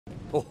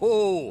Ho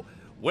ho!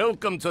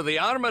 Welcome to the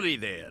armory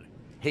there.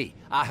 Hey,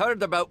 I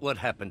heard about what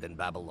happened in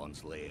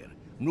Babylon's lair.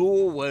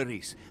 No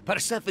worries.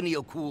 Persephone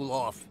will cool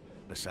off.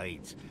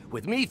 Besides,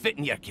 with me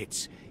fitting your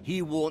kits,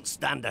 he won't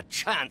stand a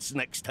chance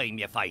next time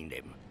you find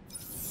him.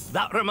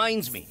 That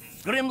reminds me,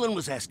 Gremlin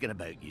was asking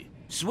about you.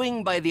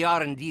 Swing by the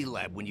R&D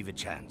lab when you've a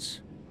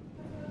chance.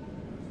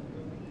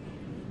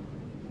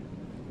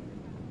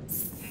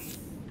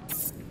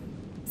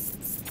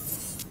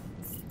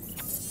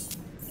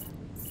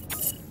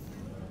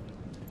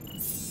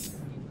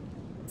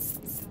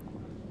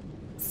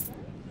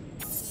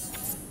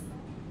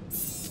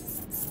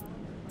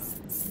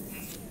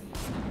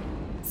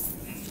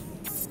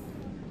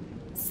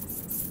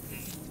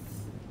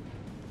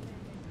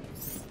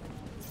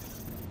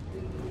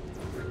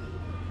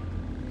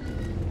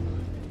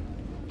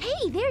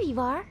 Hey, there you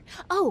are.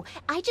 Oh,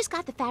 I just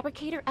got the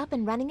fabricator up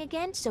and running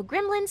again, so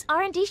Gremlin's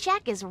R&D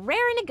shack is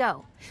raring to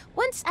go.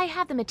 Once I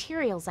have the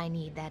materials I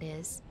need, that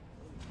is.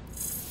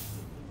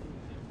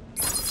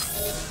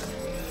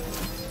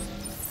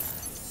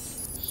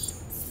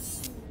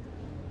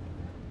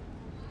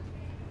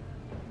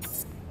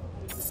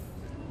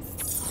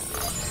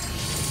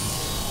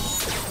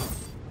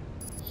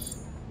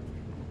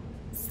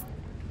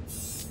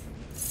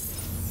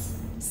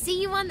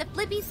 See you on the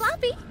flippy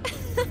floppy.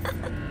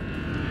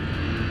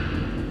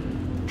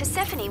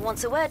 Persephone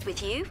wants a word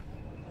with you.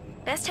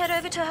 Best head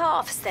over to her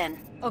office then.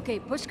 Okay,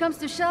 push comes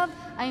to shove,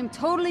 I am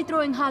totally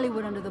throwing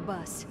Hollywood under the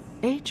bus.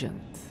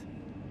 Agent?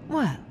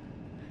 Well,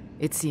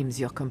 it seems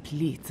your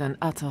complete and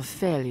utter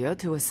failure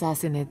to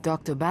assassinate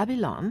Dr.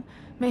 Babylon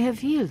may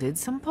have yielded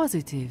some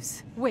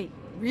positives. Wait,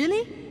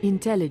 really?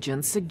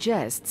 Intelligence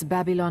suggests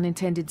Babylon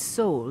intended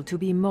Soul to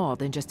be more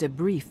than just a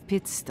brief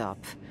pit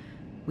stop.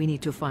 We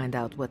need to find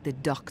out what the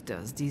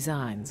Doctor's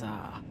designs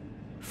are.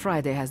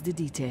 Friday has the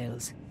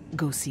details.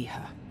 Go see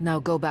her. Now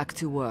go back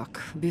to work,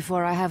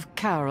 before I have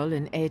Carol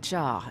in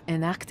HR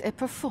enact a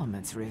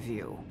performance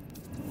review.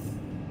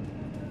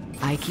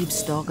 I keep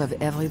stock of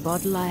every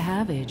bottle I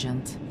have,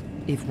 Agent.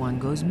 If one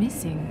goes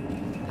missing,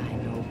 I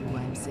know who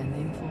I'm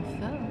sending for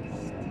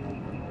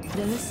first.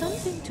 There is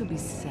something to be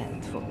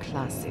said for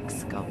classic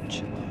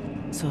sculpture.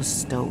 So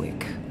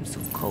stoic,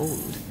 so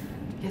cold.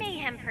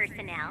 Mayhem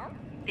personnel,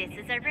 this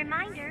is a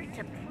reminder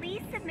to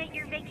please submit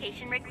your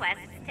vacation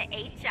requests to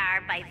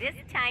HR by this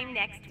time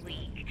next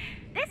week.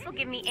 This will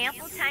give me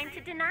ample time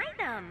to deny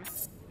them.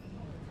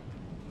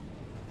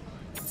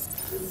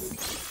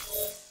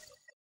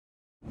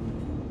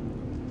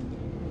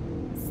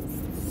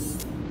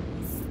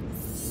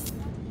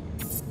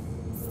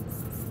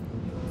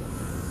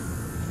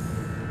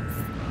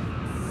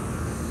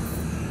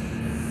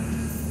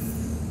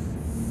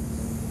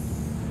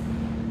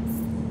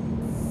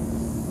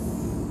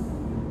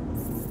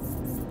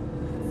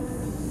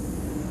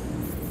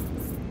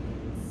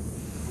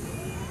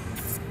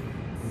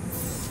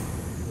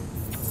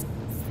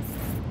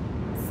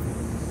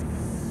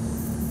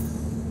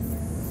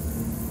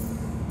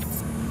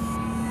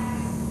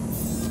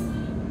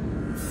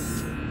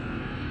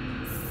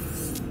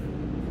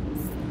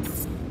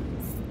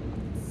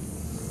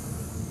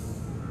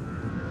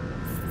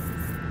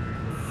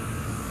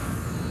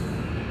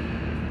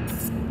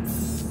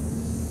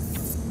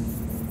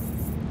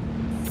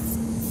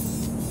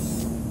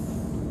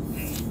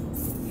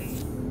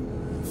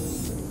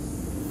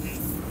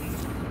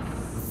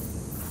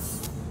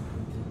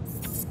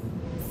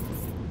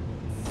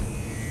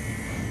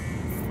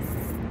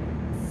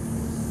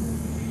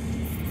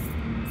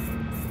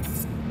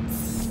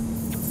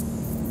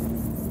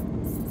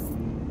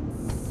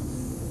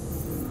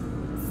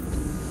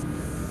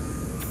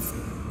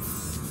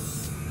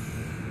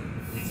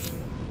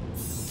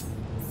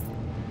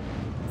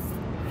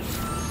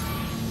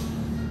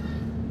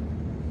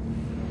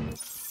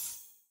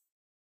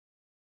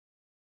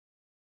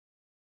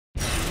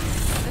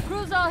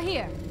 Crew's all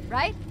here,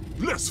 right?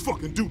 Let's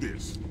fucking do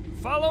this!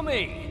 Follow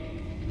me.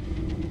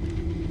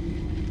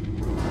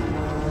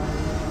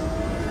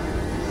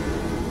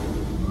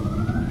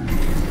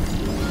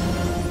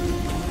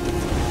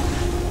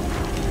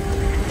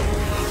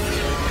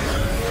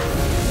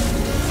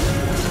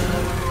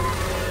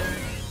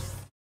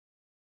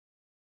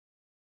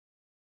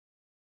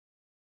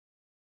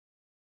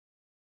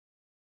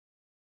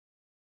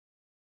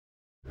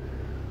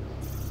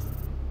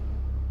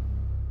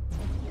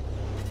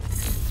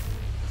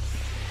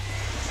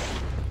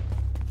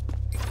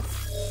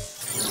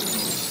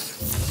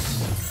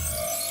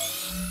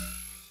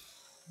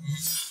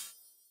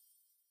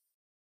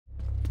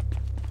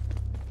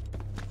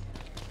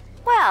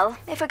 Well,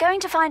 if we're going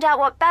to find out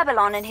what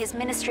Babylon and his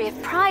Ministry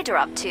of Pride are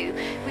up to,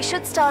 we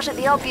should start at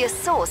the obvious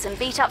source and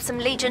beat up some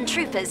Legion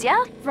troopers,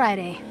 yeah?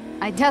 Friday.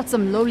 I doubt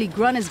some lowly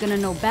grunt is gonna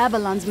know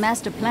Babylon's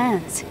master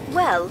plans.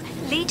 Well,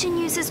 Legion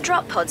uses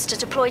drop pods to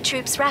deploy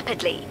troops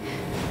rapidly.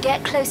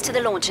 Get close to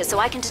the launcher so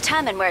I can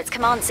determine where its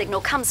command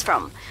signal comes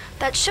from.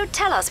 That should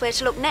tell us where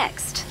to look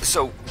next.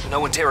 So,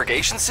 no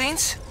interrogation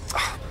scenes?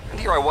 And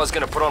here I was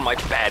gonna put on my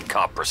bad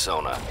cop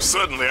persona.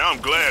 Suddenly,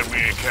 I'm glad we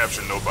ain't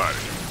captured nobody.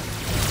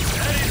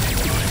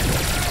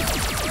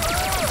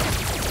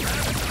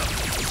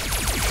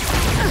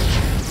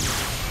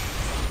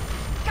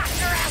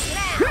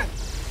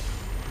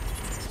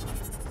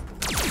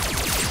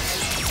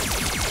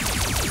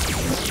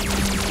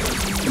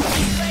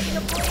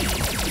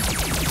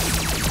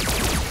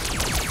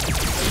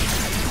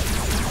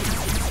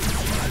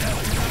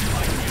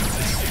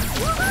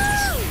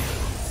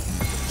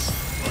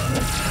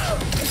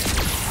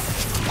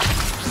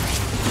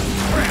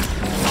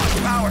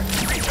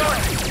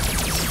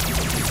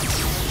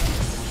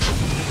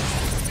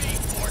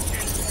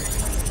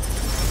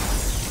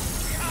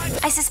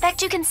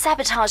 suspect you can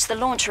sabotage the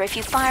launcher if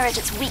you fire at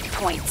its weak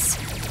points.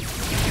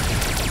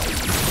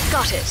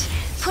 Got it.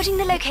 Putting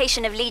the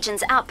location of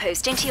Legion's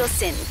outpost into your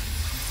SIN.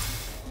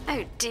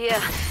 Oh dear.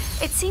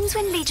 It seems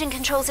when Legion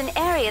controls an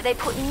area, they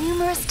put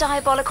numerous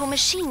diabolical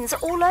machines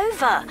all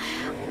over.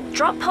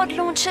 Drop pod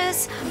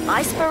launchers,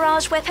 ice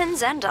barrage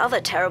weapons, and other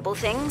terrible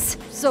things.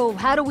 So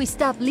how do we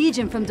stop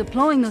Legion from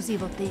deploying those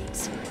evil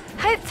things?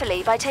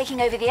 Hopefully by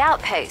taking over the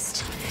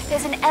outpost.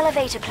 There's an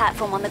elevator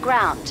platform on the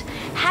ground.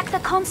 Hack the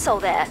console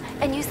there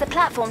and use the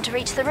platform to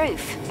reach the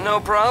roof. No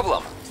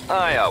problem.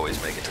 I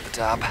always make it to the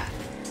top.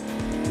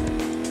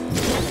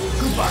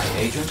 Goodbye,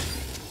 Agent.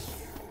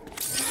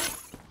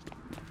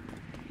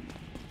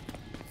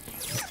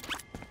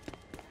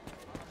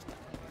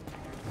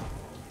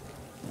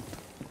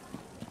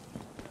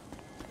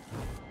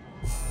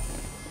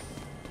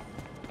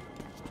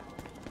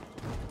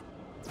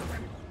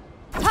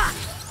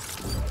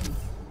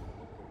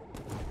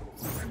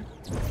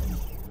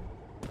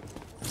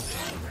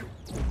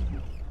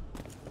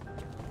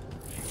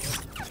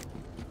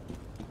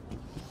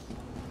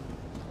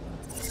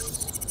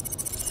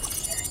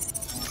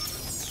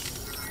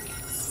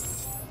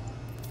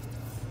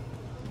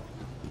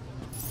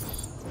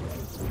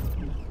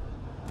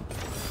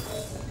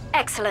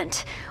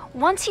 Excellent.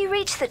 Once you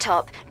reach the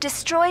top,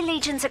 destroy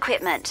Legion's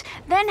equipment.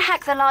 Then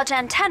hack the large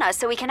antenna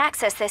so we can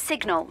access their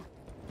signal.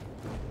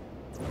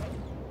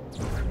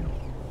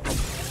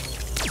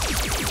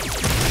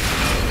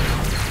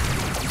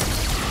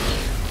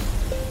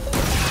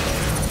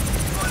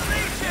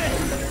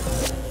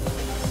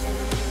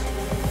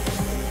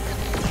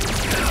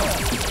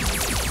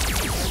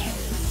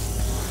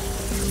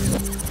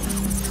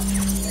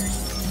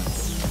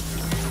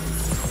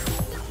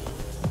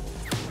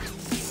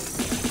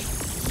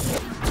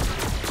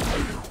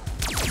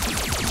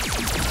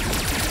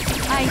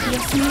 Ay,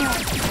 Dios mío.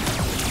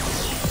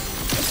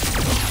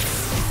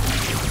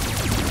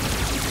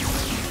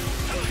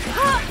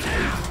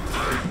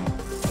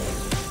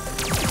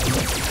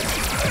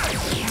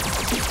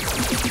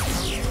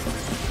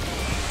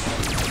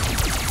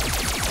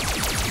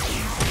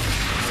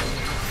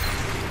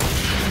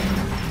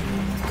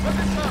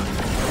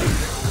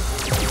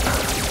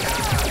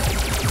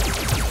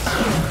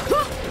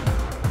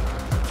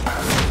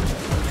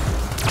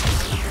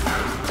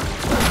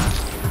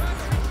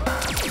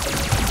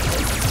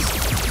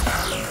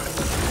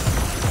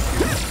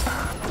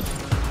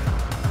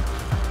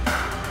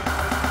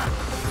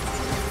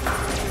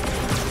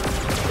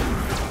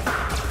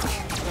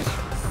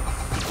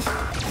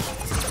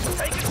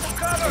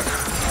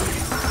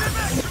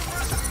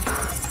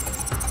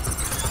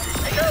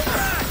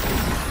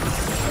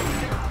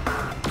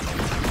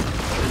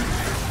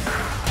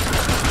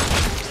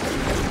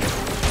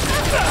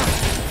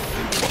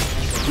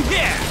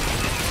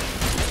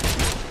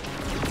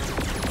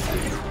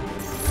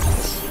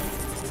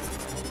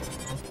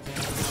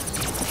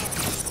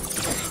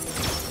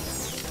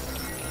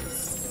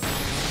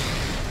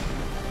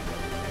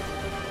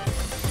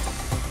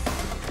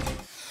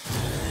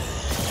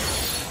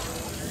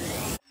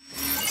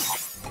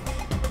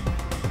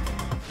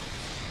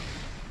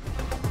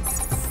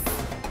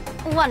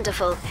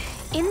 Wonderful.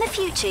 In the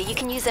future, you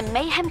can use a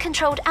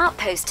Mayhem-controlled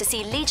outpost to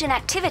see Legion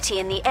activity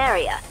in the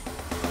area.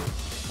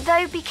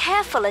 Though be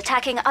careful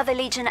attacking other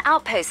Legion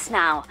outposts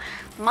now.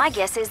 My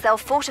guess is they'll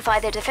fortify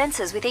their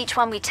defenses with each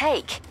one we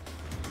take.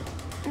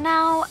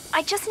 Now,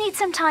 I just need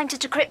some time to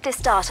decrypt this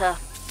data.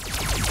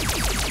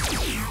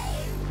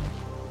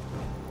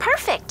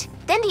 Perfect.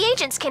 Then the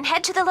agents can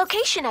head to the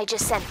location I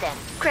just sent them.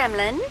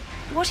 Gremlin,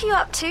 what are you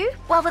up to?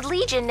 Well, with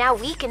Legion now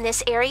weak in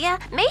this area,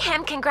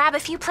 Mayhem can grab a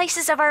few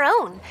places of our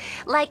own.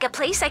 Like a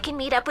place I can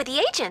meet up with the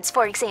agents,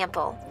 for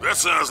example. That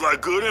sounds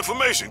like good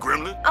information,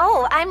 Gremlin.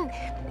 Oh, I'm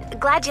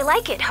glad you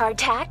like it,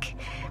 Hardtack.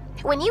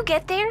 When you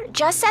get there,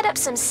 just set up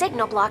some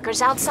signal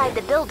blockers outside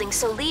the building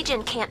so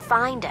Legion can't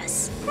find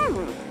us.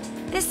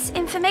 This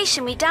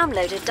information we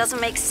downloaded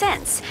doesn't make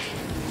sense.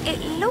 It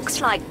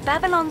looks like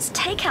Babylon's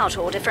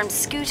takeout order from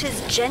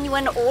Scooter's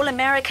genuine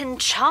all-American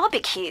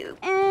charbecue.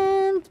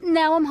 And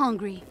now I'm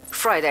hungry.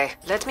 Friday,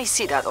 let me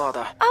see that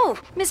order. Oh,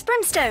 Miss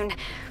Brimstone.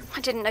 I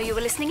didn't know you were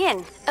listening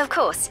in. Of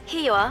course,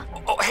 here you are.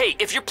 Oh, hey,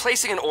 if you're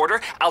placing an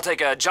order, I'll take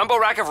a jumbo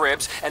rack of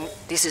ribs and...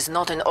 This is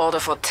not an order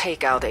for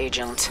takeout,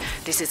 Agent.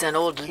 This is an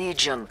old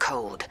Legion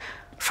code.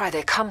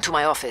 Friday, come to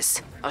my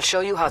office. I'll show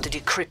you how to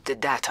decrypt the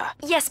data.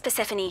 Yes,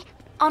 Persephone.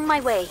 On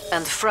my way.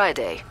 And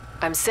Friday,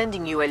 I'm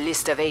sending you a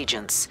list of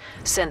agents.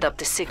 Send up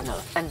the signal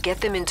and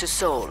get them into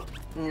Seoul.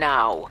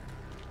 Now.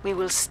 We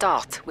will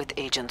start with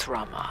Agent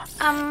Rama.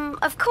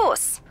 Of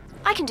course.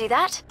 I can do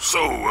that. So,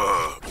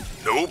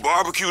 no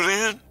barbecue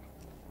then?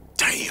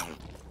 Damn.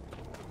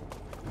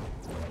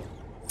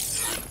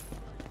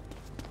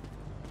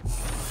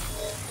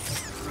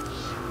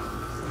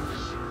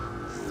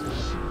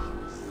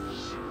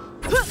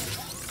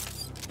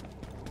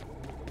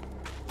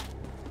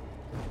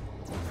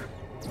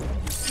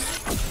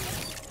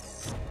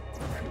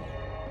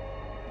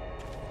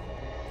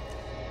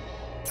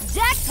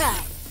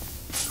 Jackpot!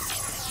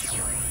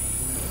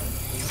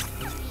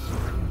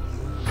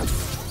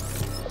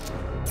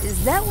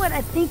 Is that what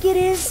I think it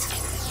is?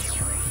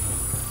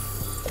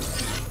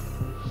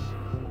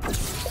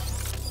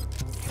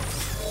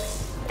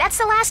 That's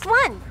the last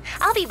one.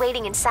 I'll be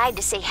waiting inside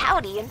to say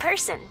howdy in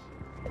person.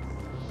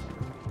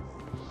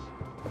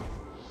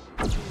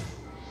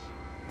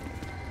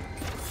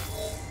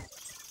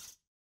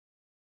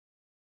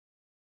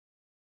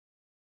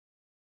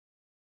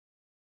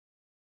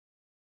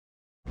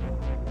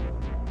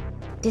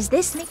 Does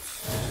this make...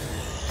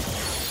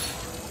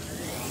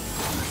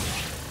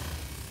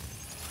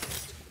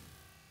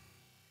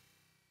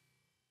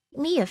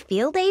 Me a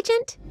field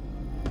agent?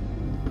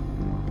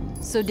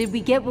 So did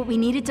we get what we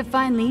needed to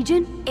find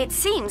Legion? It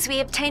seems we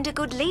obtained a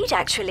good lead,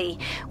 actually,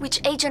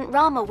 which Agent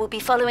Rama will be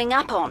following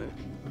up on.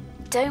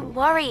 Don't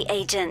worry,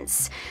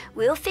 agents.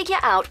 We'll figure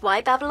out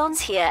why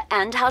Babylon's here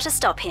and how to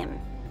stop him.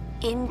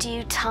 In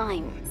due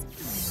time.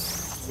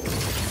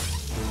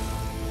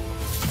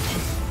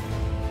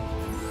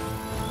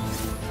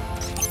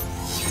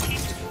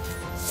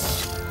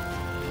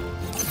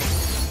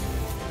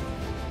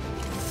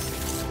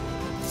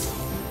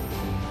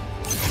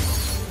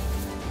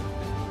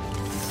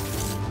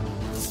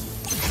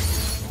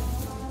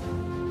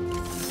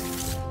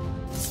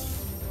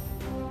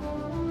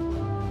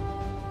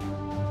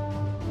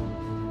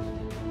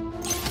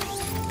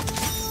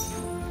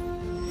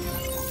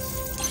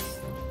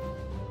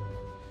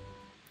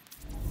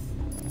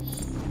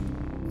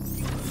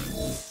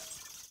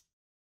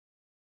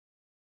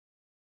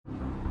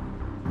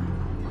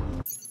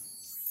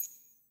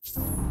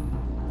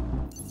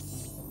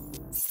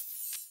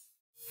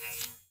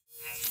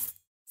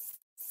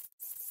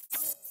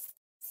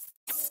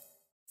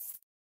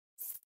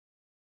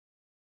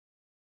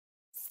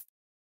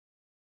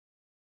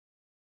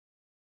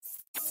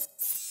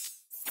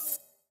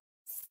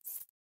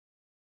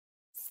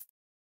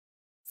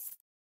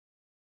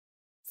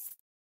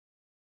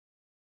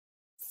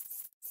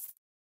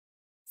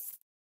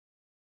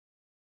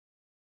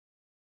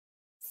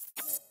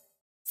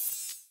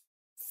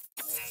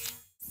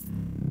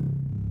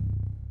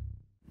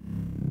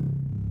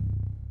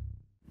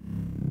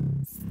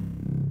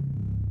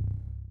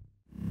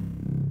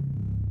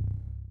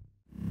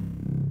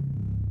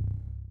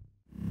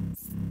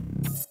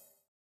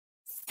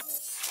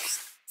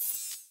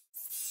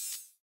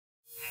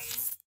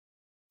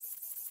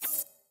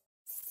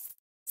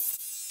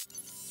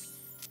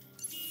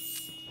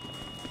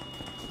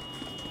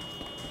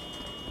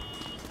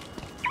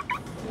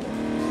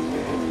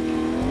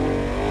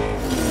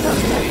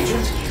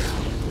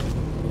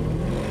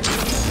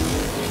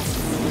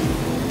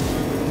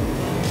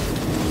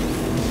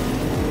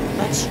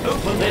 Let's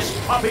open this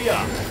puppy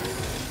up.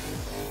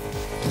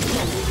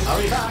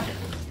 Hurry back.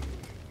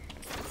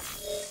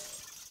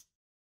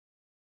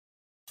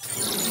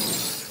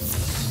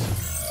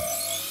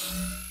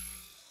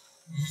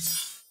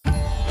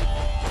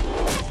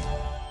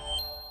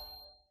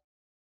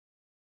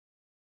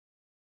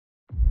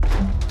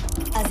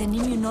 As an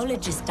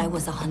immunologist, I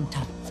was a hunter,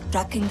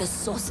 tracking the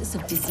sources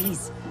of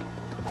disease.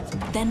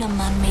 Then a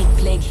man-made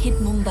plague hit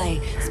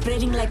Mumbai,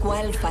 spreading like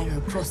wildfire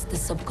across the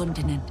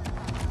subcontinent.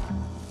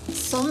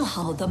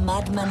 Somehow, the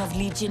madman of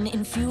Legion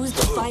infused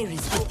the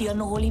virus with the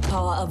unholy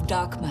power of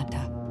dark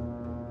matter.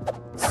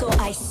 So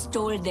I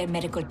stole their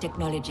medical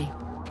technology,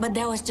 but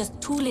there was just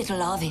too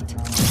little of it.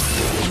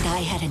 And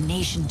I had a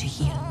nation to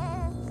heal.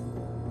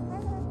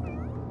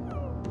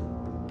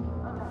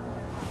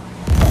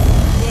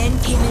 Then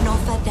came an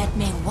offer that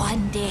may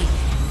one day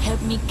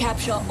help me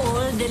capture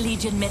all the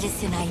Legion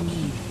medicine I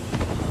need.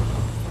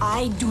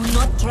 I do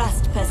not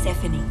trust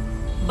Persephone,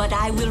 but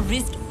I will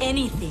risk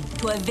anything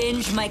to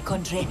avenge my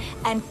country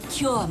and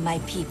cure my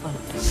people.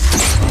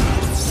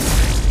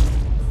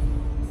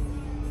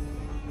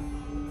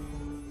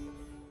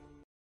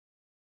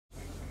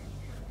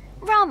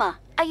 Rama,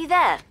 are you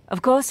there?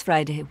 Of course,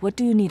 Friday. What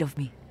do you need of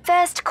me?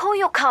 First, call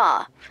your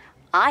car.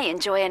 I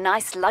enjoy a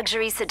nice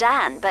luxury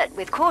sedan, but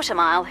with quarter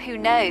mile, who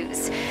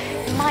knows?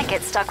 Might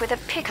get stuck with a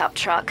pickup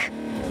truck.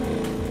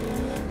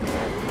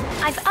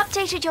 I've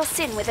updated your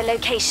SIN with a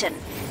location.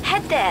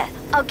 Head there.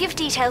 I'll give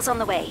details on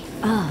the way.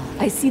 Ah,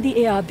 I see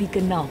the AR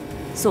beacon now.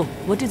 So,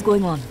 what is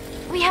going on?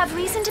 We have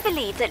reason to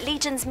believe that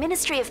Legion's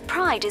Ministry of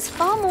Pride is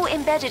far more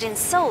embedded in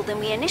Seoul than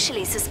we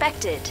initially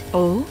suspected.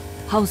 Oh?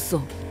 How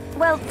so?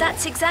 Well,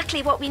 that's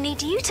exactly what we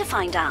need you to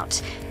find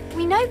out.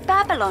 We know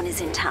Babylon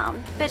is in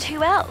town, but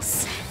who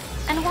else?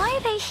 And why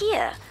are they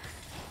here?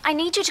 I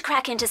need you to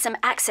crack into some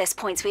access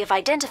points we have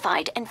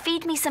identified and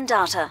feed me some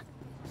data.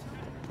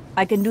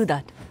 I can do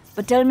that.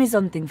 But tell me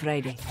something,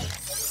 Friday.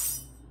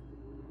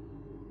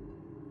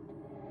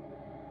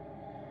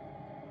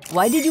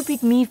 Why did you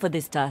pick me for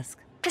this task?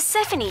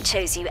 Persephone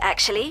chose you,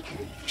 actually.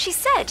 She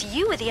said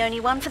you were the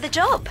only one for the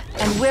job.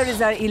 And where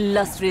is our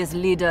illustrious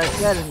leader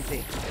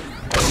currently?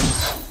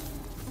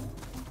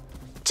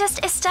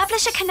 Just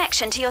establish a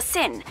connection to your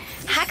SIN,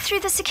 hack through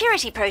the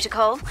security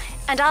protocol,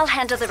 and I'll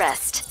handle the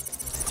rest.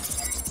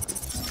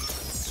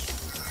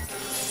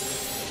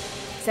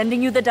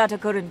 Sending you the data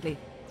currently.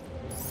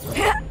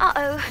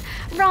 Uh-oh.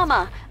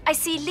 Rama, I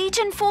see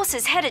Legion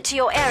forces headed to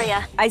your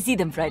area. I see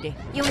them, Friday.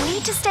 You'll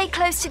need to stay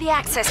close to the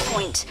access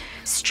point.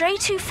 Stray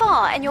too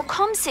far and your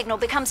comm signal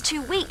becomes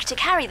too weak to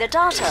carry the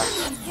data.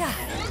 Yeah.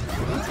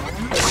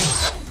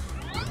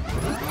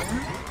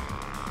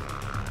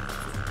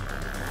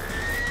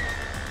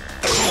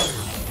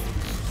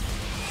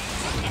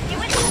 If you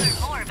wish to learn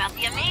more about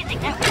the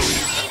amazing network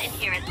created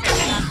here at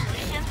Central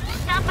Solutions,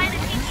 stop by the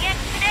TTX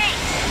today.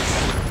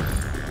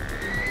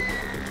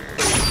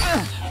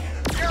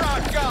 You're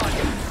on guard!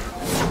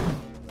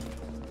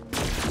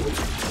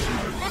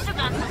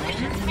 Central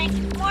Solutions makes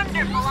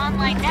wonderful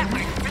online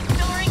networks for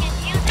storing and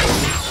using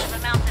massive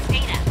amounts of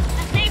data.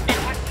 The same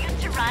network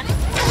used to run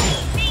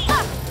me.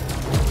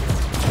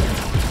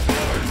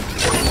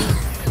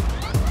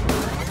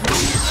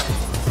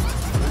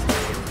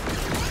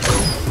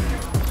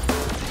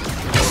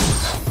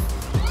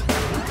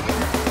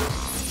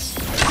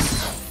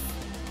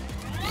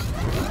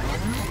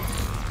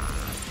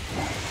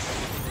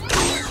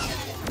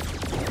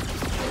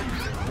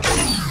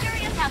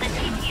 Curious how the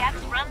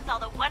TTX runs all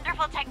the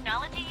wonderful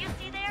technology you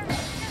see there?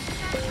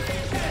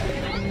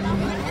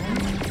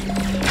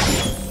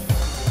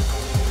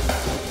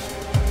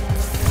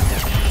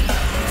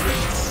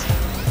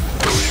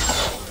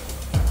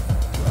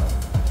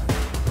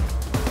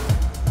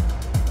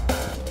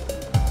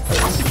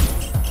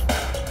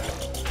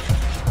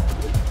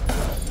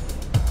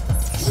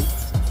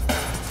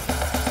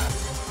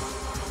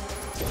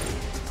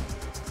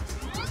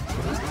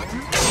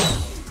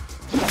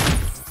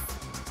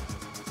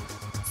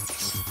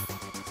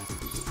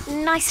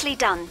 Nicely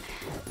done.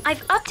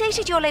 I've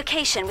updated your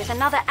location with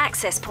another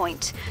access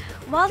point.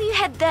 While you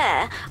head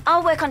there,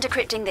 I'll work on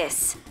decrypting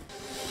this.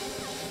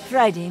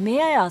 Friday,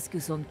 may I ask you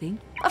something?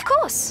 Of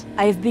course.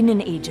 I've been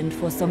an agent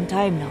for some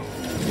time now.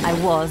 I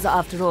was,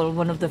 after all,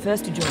 one of the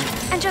first to join.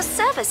 And your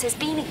service has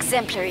been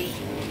exemplary.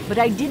 But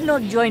I did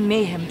not join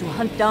Mayhem to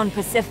hunt down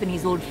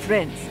Persephone's old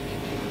friends.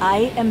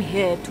 I am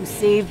here to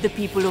save the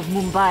people of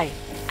Mumbai.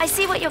 I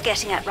see what you're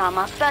getting at,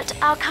 Rama, but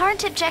our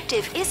current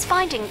objective is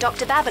finding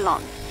Dr.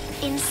 Babylon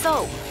in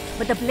Seoul.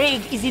 But the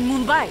plague is in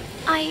Mumbai.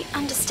 I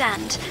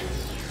understand.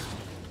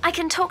 I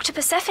can talk to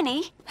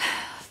Persephone.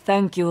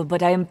 Thank you,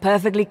 but I am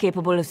perfectly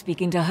capable of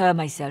speaking to her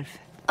myself.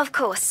 Of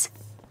course.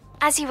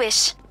 As you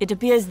wish. It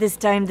appears this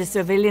time the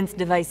surveillance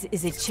device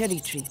is a cherry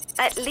tree.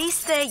 At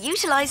least they're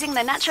utilizing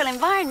the natural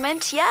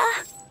environment, yeah?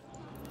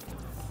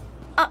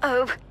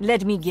 Uh-oh.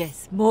 Let me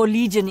guess. More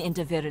Legion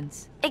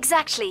interference.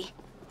 Exactly.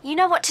 You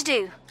know what to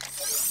do.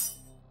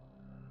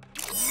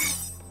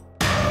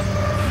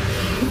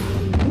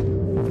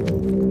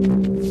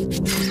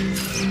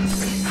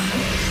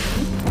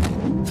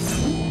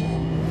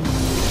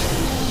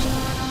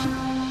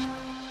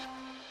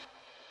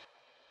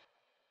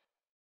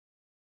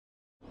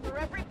 For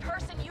every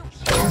person you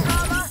kill,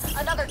 Rama,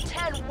 another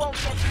 10 won't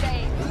get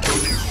saved.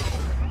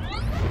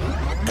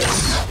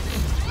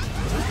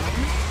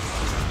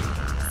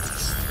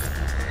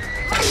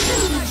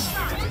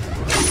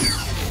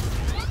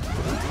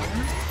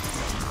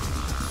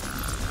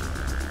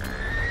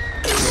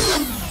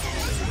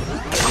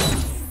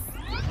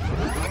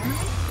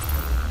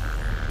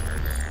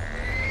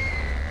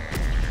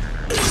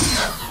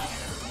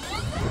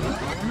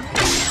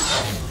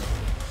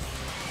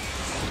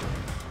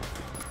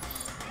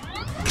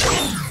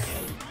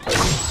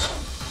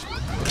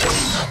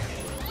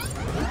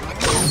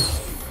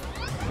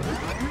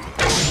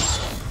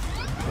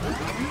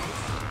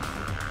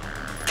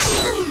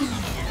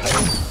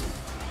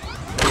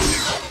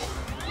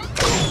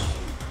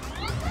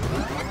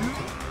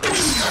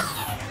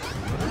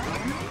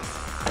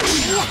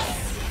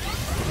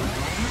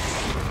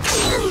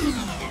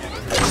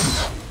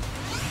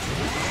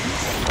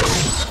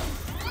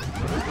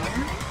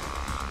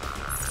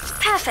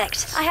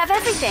 Perfect. I have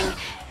everything.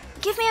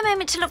 Give me a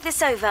moment to look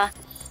this over.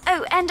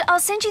 Oh, and I'll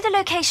send you the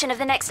location of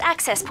the next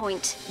access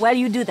point. While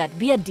you do that,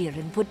 be a dear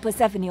and put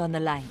Persephone on the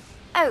line.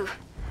 Oh.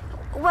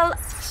 Well,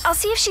 I'll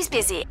see if she's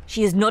busy.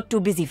 She is not too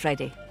busy,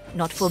 Friday.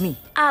 Not for me.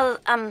 I'll,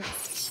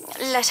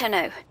 let her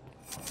know.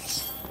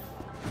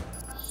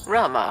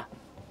 Rama,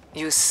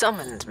 you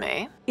summoned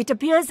me? It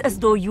appears as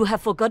though you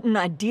have forgotten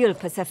our deal,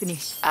 Persephone.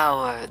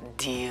 Our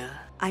deal?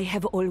 I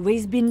have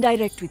always been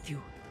direct with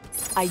you.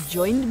 I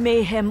joined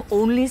Mayhem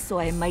only so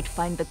I might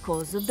find the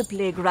cause of the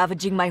plague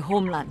ravaging my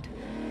homeland.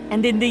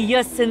 And in the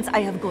years since, I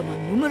have gone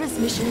on numerous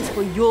missions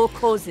for your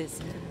causes.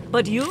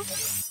 But you?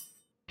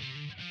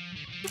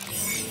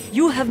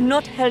 You have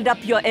not held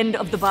up your end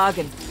of the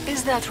bargain.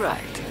 Is that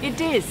right?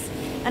 It is.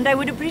 And I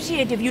would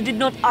appreciate if you did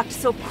not act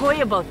so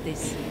coy about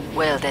this.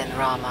 Well then,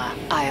 Rama,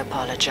 I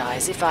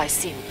apologize if I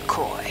seem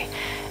coy,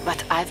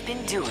 but I've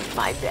been doing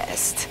my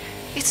best.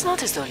 It's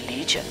not as though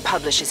Legion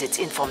publishes its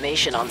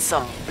information on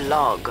some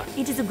blog.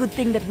 It is a good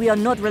thing that we are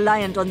not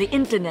reliant on the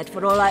internet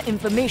for all our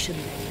information.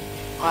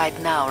 Right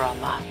now,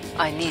 Rama,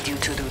 I need you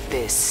to do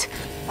this.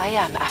 I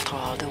am, after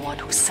all, the one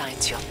who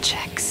signs your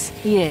checks.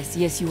 Yes,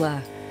 you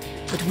are.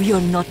 But we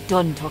are not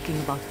done talking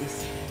about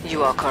this.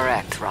 You are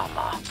correct,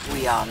 Rama.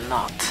 We are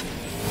not.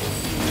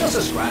 Just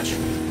a scratch.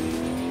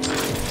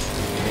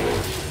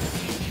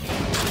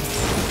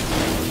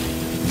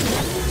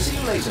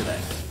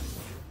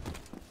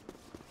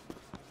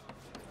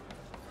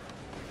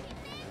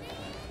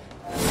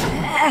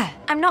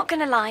 I'm not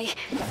gonna lie.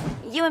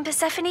 You and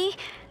Persephone,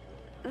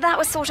 that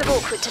was sort of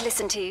awkward to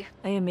listen to.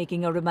 I am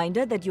making a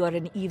reminder that you are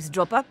an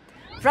eavesdropper.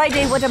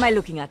 Friday, what am I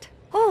looking at?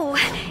 Oh,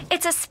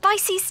 it's a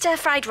spicy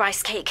stir-fried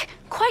rice cake.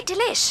 Quite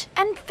delish,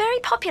 and very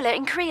popular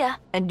in Korea.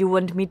 And you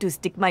want me to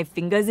stick my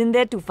fingers in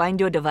there to find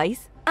your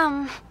device?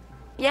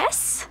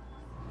 Yes?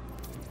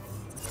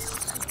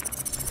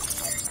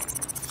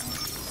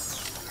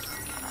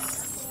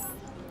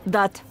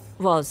 That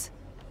was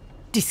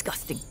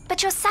disgusting.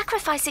 But your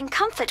sacrificing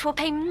comfort will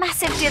pay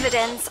massive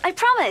dividends, I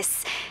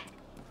promise.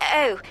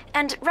 Oh,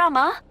 and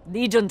Rama?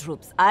 Legion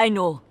troops, I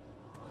know.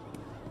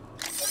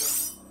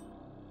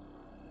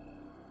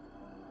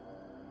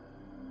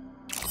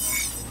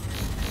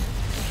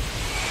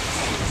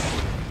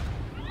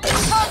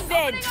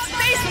 Combat!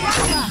 Face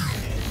Rama!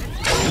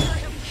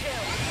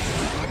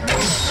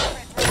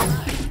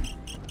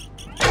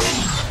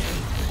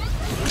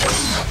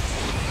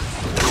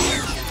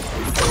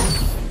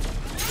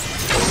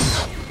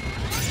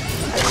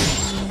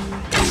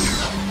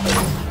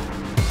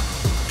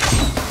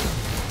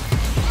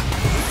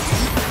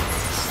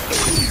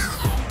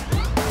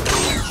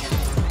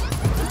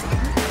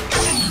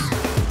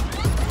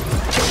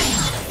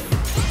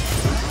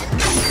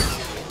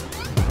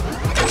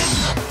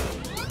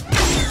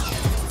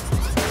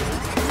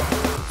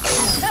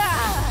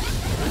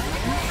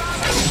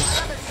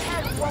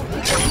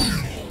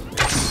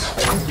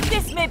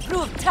 This may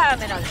prove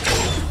terminal.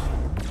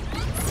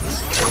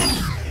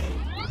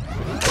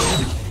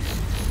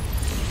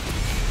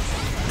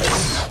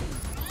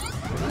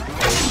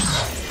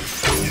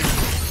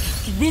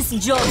 This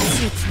job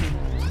suits me.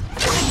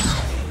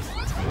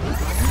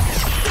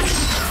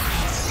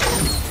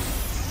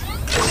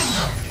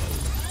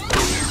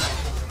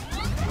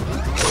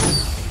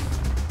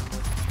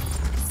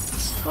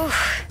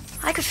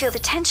 Oof, I could feel the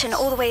tension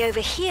all the way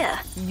over here.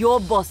 Your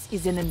boss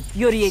is an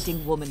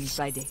infuriating woman,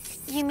 Friday.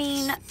 You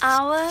mean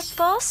our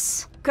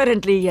boss?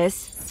 Currently,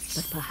 yes,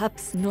 but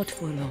perhaps not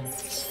for long.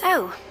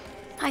 Oh,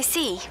 I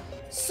see.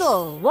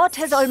 So, what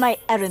has all my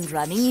errand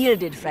running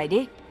yielded,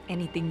 Friday?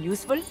 Anything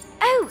useful?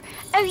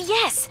 Oh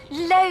yes,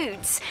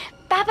 loads.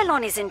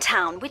 Babylon is in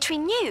town, which we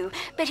knew,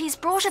 but he's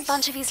brought a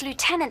bunch of his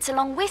lieutenants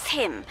along with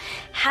him.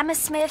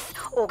 Hammersmith,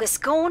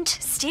 August Gaunt,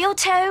 Steel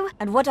Toe.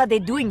 And what are they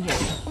doing here?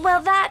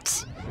 Well,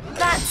 that's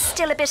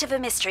still a bit of a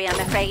mystery, I'm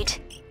afraid.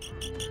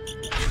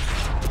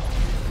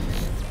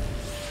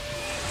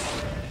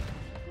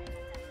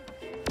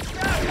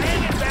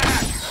 Hang it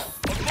back!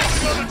 I'm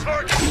moving on the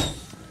target!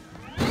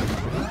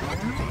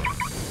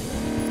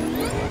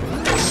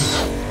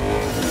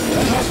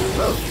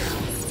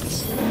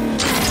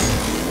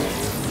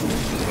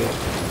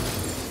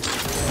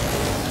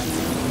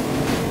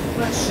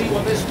 Let's see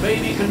what this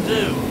baby can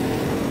do.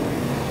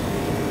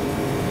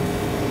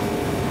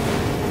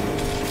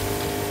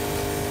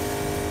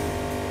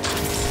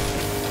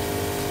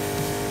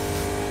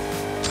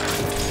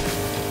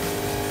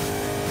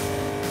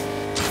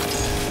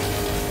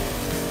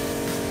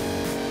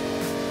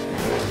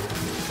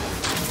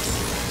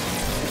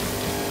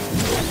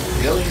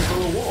 Going for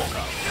a walk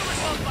up. You was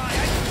on by, I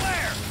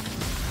swear!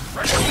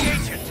 Fresh the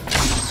agent!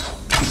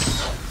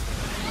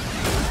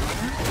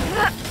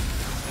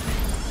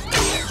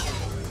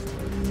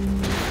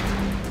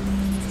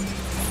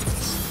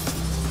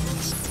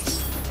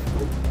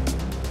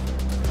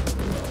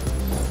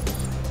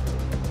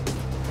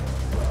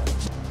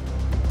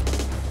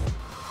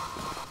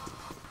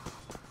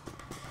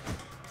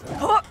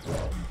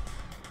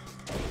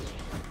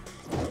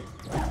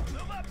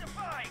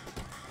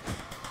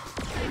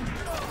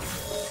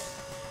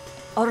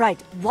 All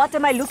right, what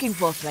am I looking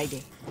for,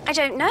 Friday? I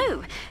don't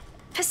know.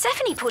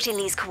 Persephone put in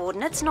these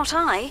coordinates, not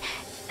I.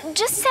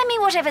 Just send me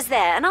whatever's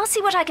there, and I'll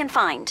see what I can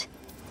find.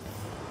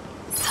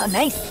 How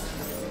nice.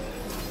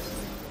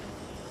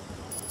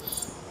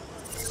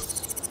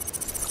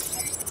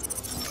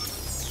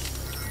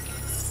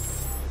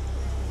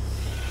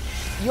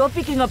 You're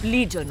picking up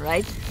Legion,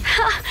 right?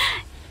 Ha!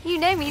 You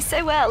know me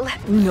so well.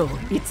 No,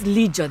 it's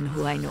Legion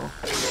who I know.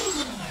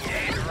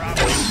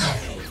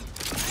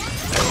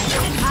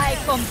 I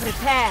come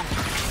prepared.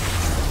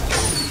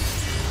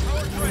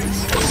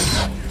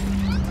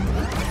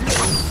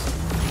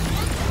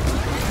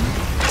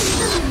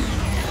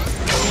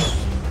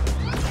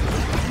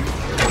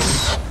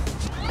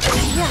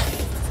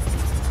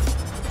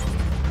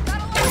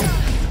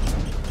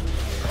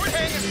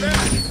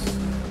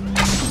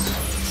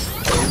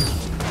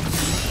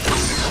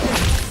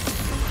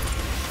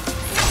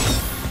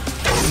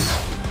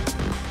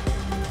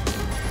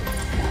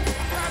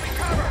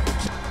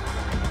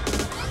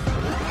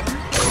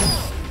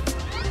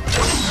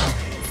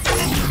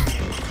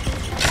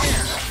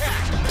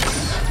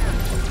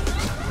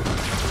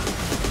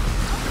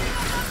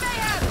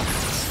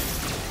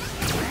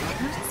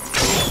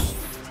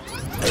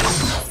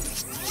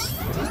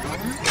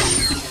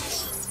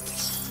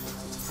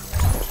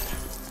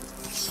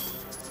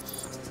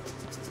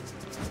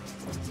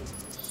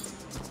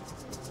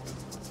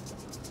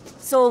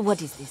 So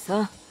what is this,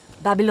 huh?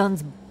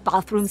 Babylon's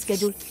bathroom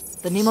schedule?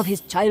 The name of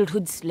his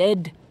childhood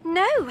sled?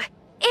 No,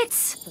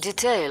 updates?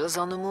 Details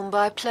on the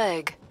Mumbai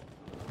plague.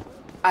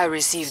 I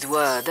received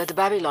word that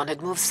Babylon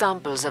had moved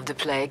samples of the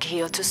plague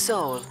here to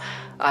Seoul.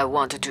 I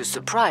wanted to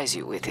surprise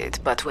you with it,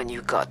 but when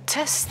you got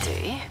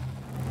testy...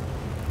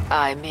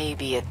 I may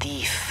be a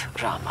thief,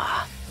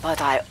 Rama, but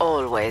I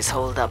always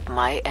hold up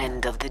my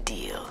end of the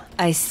deal.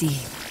 I see.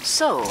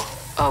 So,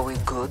 are we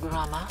good,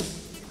 Rama?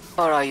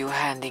 Or are you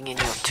handing in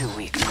your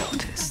 2-week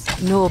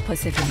notice? No,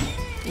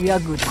 Persephone. We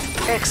are good.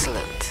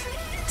 Excellent.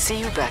 See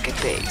you back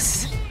at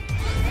base.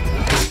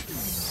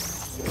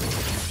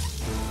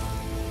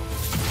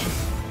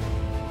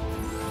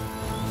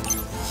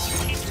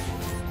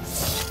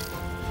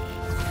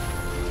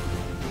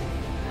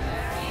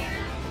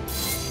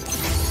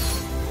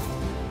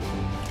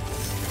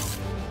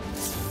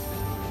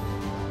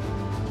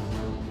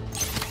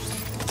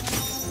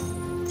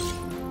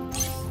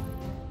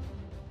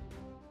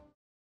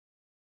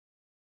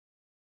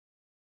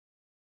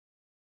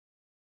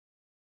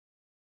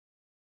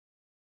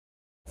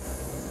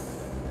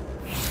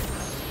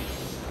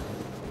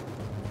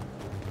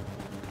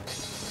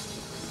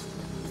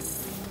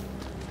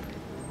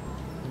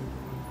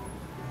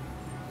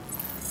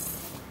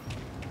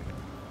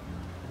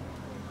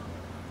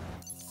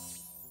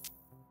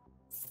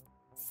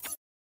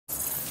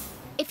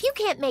 If you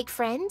can't make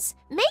friends,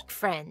 make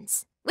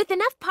friends. With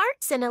enough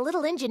parts and a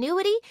little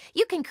ingenuity,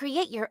 you can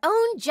create your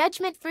own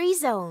judgment-free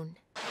zone.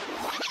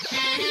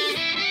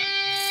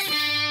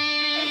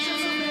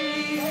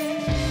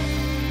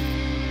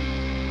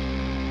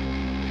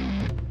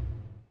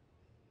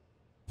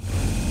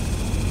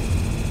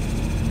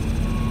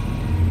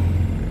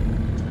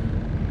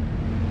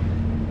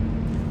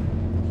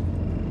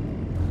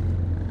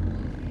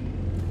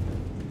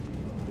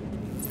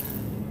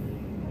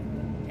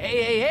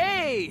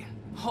 Hey!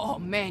 Oh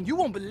man, you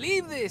won't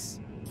believe this!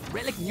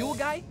 Relic knew a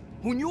guy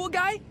who knew a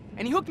guy,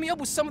 and he hooked me up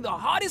with some of the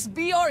hottest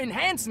VR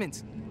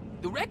enhancements.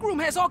 The rec room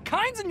has all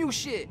kinds of new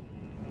shit.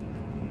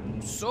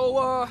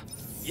 So,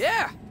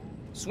 yeah.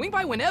 Swing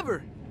by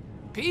whenever.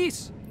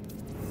 Peace.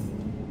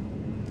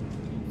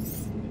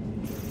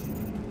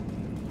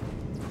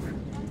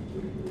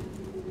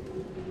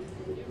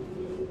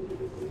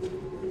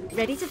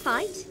 Ready to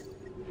fight?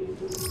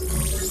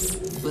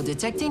 We're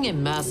detecting a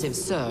massive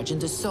surge in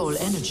the Soul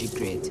energy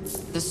grid.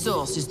 The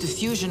source is the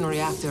fusion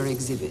reactor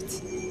exhibit.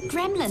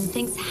 Gremlin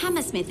thinks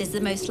Hammersmith is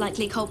the most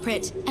likely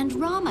culprit, and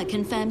Rama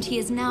confirmed he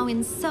is now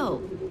in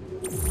Seoul.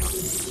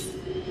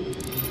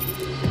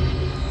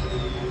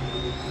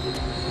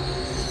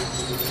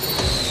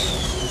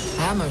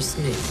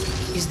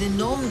 Hammersmith is the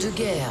nom de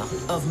guerre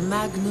of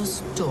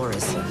Magnus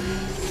Thoresen,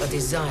 a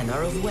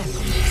designer of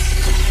weapons.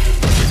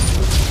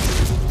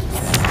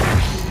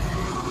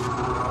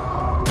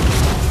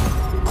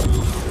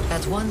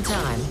 At one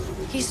time,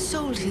 he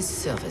sold his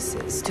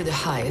services to the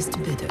highest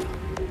bidder.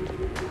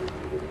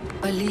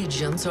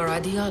 Allegiance or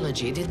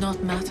ideology did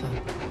not matter,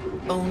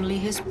 only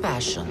his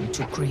passion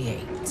to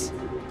create.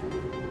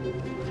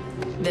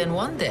 Then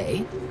one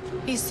day,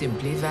 he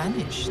simply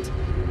vanished.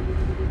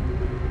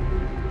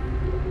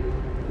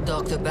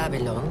 Dr.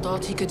 Babylon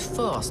thought he could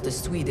force the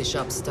Swedish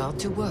upstart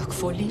to work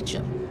for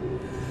Legion.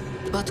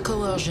 But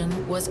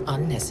coercion was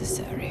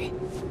unnecessary.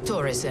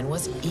 Thoresen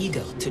was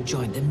eager to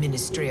join the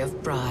Ministry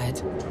of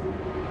Pride.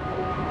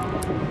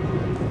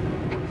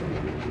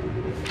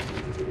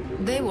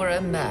 They were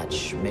a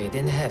match made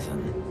in heaven.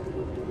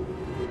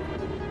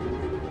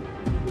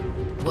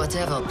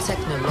 Whatever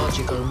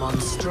technological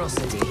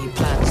monstrosity he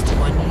plans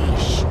to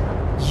unleash,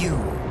 you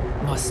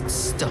must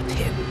stop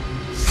him.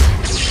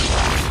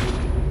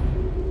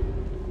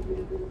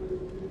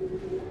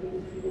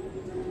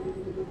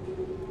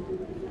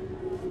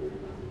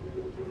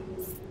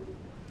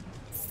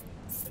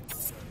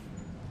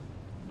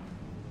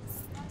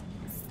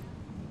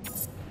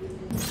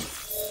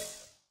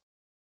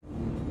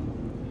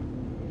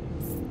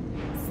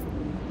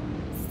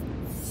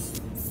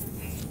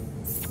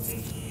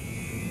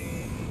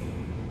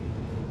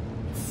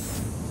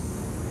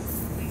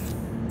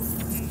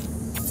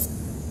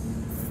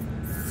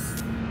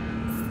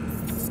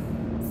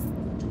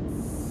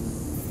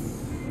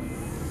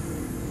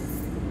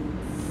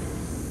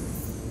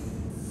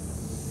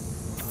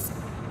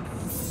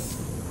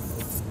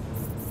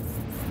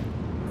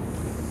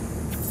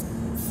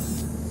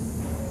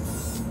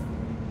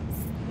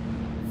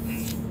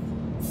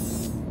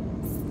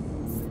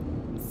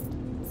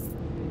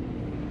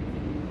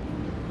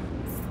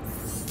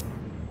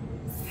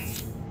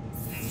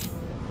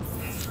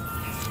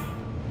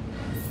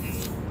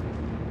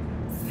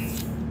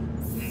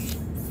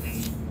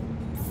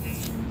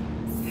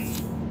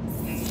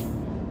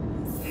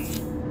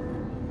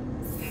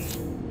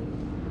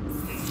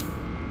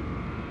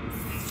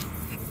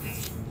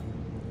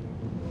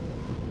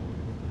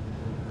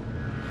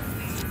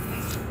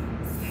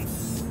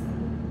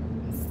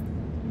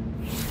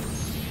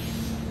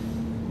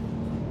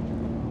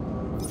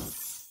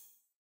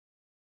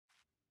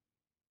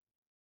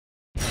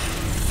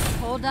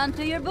 Hold on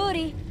to your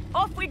booty.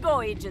 Off we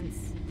go, agents.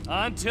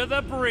 Onto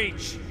the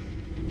breach.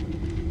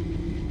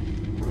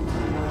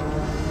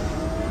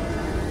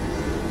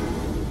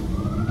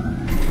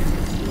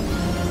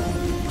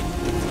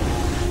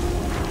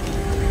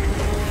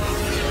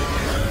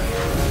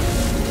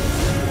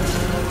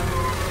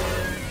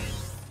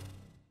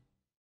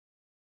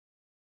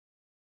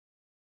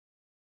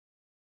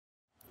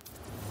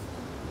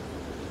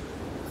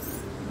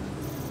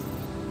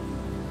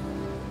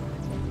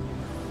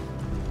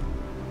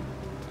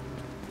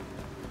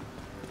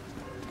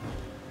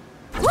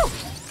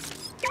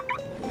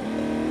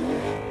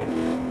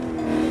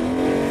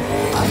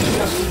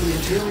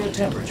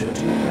 temperature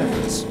to your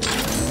preference.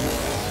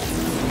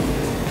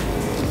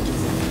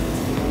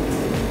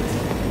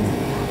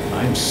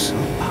 I'm so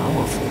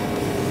powerful.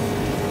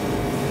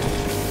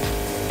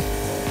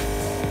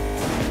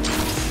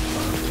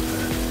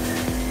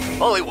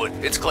 Hollywood,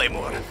 it's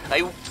Claymore.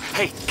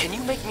 Hey, can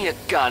you make me a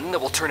gun that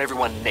will turn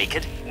everyone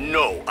naked?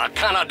 No, I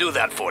cannot do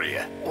that for you.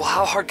 Well,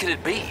 how hard could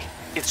it be?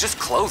 It's just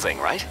clothing,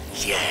 right?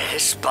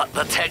 Yes, but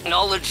the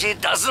technology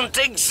doesn't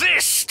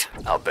exist.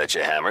 I'll bet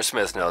you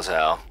Hammersmith knows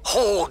how.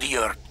 Hold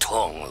your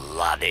tongue,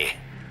 laddie.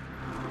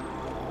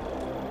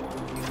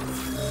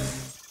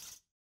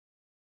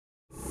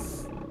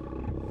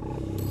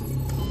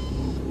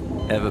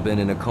 Ever been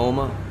in a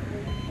coma?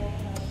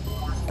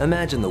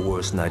 Imagine the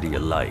worst night of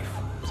your life,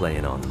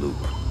 playing on loop.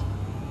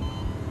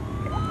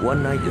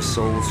 One night your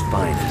soul's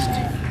finest,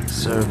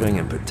 serving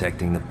and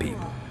protecting the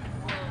people.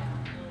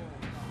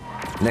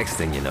 Next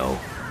thing you know,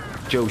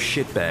 Joe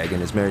Shitbag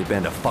and his merry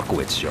band of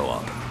fuckwits show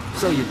up.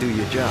 So you do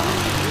your job.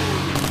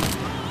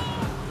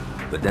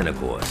 But then, of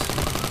course,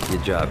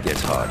 your job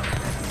gets harder.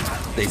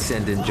 They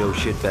send in Joe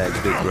Shitbag's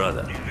big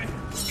brother.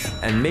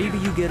 And maybe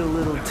you get a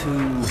little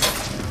too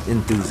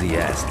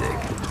enthusiastic,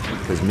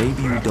 because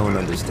maybe you don't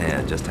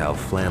understand just how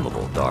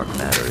flammable dark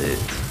matter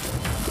is.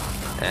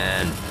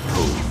 And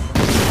poof.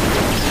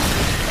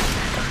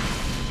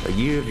 A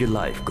year of your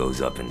life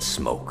goes up in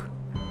smoke.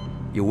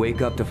 You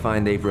wake up to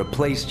find they've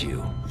replaced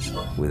you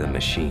with a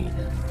machine.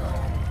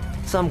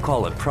 Some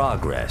call it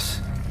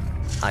progress.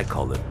 I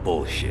call it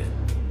bullshit.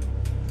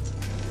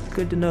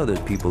 Good to know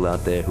there's people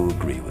out there who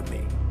agree with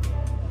me.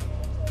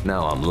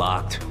 Now I'm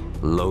locked,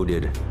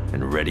 loaded,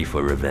 and ready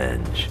for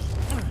revenge.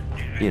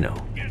 You know,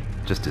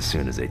 just as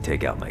soon as they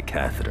take out my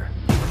catheter.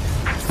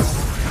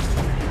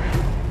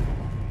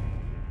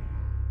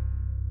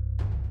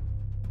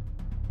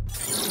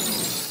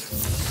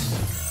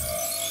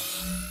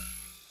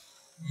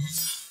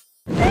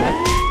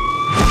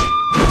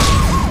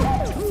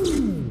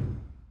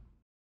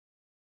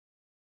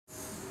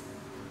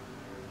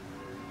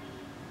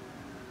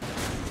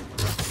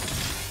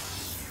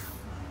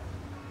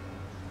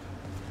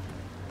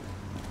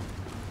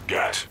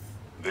 Gat,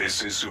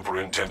 this is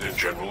Superintendent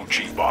General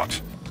Chief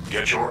Bot.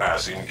 Get your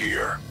ass in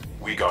gear.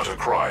 We got a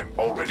crime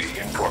already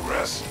in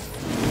progress.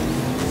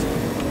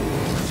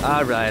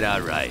 All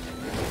right.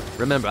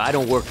 Remember, I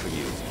don't work for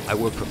you. I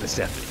work for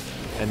Persephone.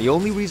 And the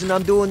only reason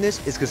I'm doing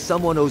this is because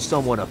someone owes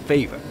someone a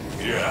favor.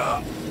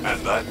 Yeah, and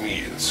that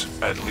means,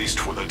 at least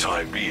for the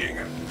time being,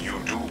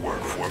 you do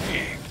work for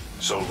me.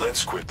 So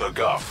let's quit the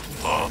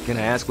guff, huh? Can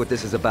I ask what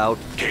this is about?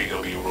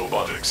 KW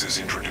Robotics is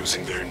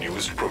introducing their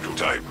newest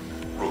prototype,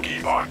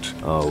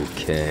 RookieBot.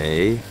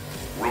 Okay.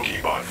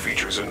 RookieBot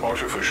features an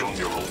artificial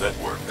neural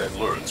network that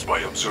learns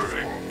by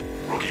observing.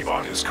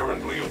 RookieBot is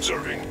currently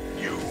observing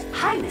you.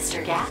 Hi,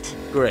 Mr. Gat.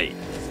 Great.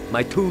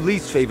 My two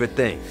least favorite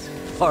things,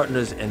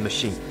 partners and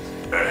machines.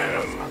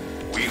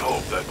 Ahem. We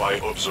hope that by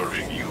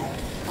observing you,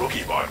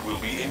 RookieBot will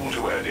be able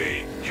to add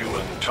a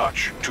human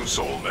touch to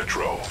Seoul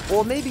Metro.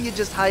 Or maybe you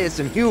just hire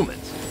some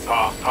humans.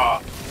 Ha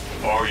ha.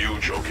 Are you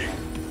joking?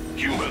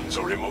 Humans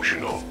are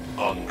emotional,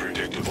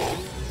 unpredictable.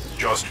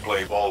 Just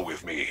play ball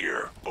with me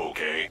here,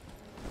 okay?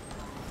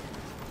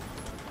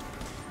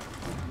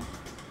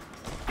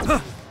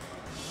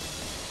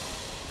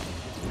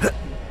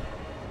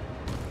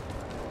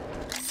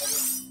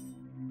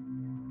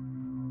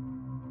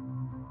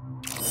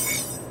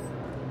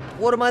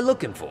 What am I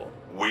looking for?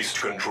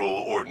 Waste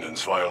control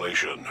ordinance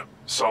violation.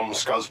 Some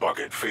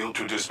scuzzbucket failed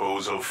to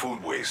dispose of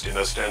food waste in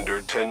a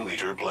standard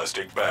 10-liter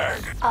plastic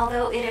bag.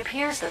 Although it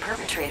appears the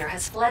perpetrator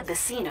has fled the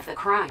scene of the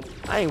crime.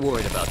 I ain't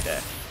worried about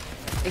that.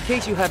 In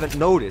case you haven't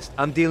noticed,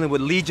 I'm dealing with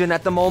Legion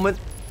at the moment.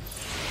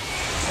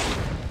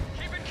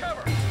 Keep it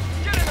cover.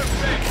 Get in their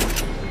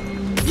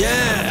face.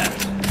 Yeah!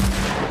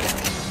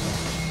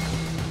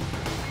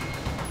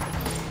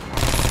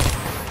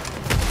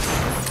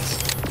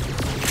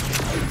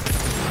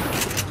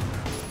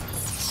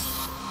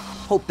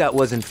 Hope that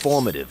was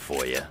informative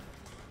for you.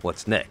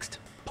 What's next?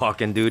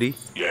 Parking duty?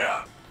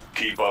 Yeah.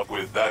 Keep up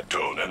with that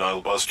tone and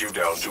I'll bust you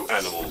down to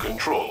animal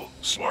control,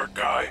 smart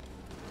guy.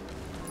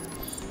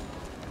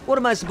 What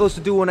am I supposed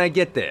to do when I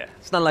get there?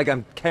 It's not like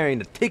I'm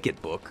carrying a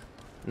ticket book.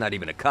 Not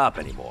even a cop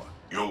anymore.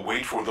 You'll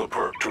wait for the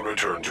perp to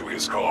return to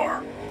his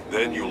car.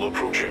 Then you'll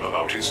approach him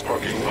about his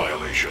parking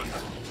violation.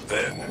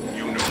 Then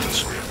you know the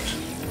script.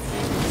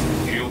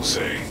 He'll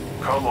say,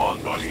 "Come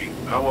on, buddy,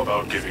 how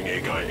about giving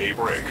a guy a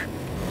break?"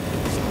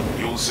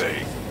 You'll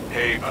say,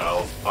 "Hey,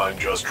 pal, I'm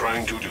just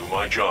trying to do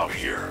my job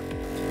here."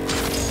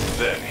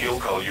 Then he'll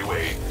call you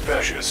a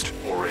fascist,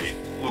 or a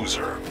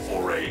loser,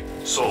 or a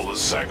soulless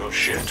sack of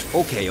shit.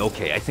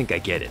 Okay, I think I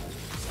get it.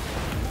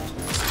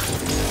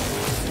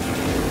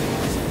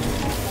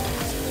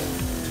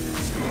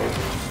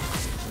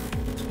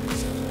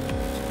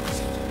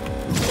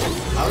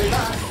 Hurry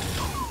back!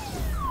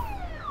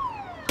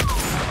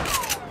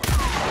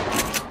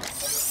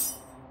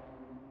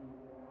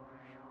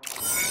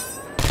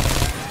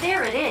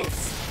 There it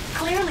is.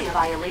 Clearly a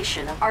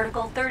violation of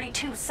Article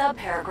 32,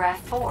 subparagraph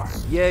 4.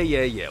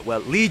 Yeah. Well,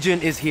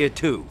 Legion is here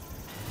too.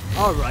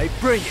 All right,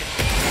 bring it.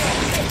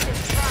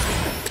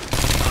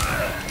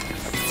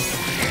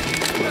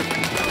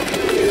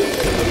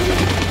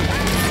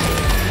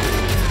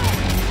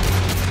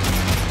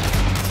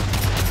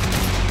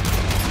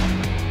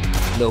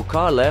 No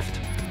car left.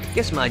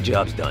 Guess my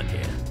job's done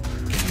here.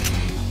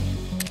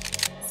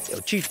 Yo,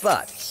 Chief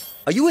Bot,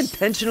 are you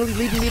intentionally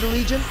leading me to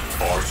Legion?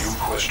 Are you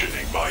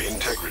questioning my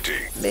integrity?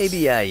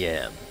 Maybe I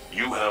am.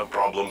 You have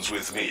problems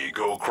with me,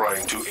 go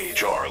crying to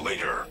HR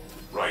later.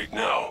 Right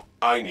now,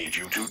 I need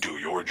you to do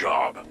your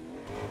job.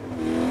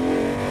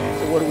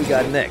 So what do we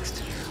got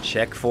next?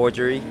 Check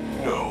forgery?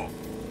 No.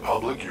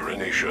 Public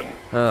urination.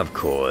 Of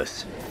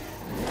course.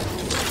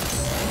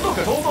 Look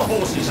at all the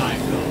horses I've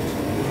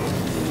got.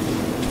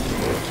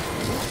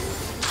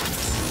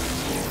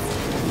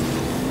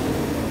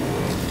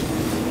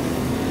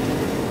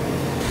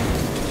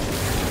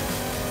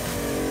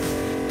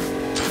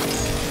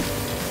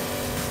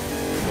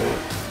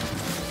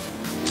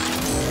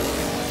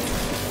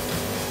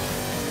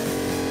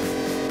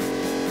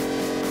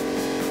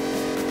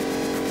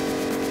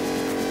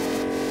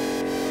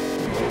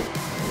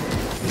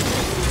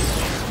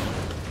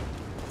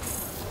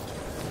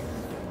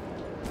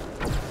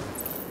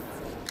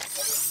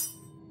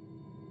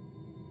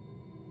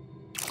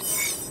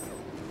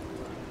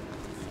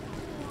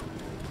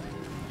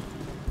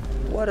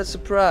 What a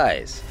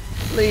surprise.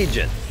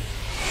 Legion.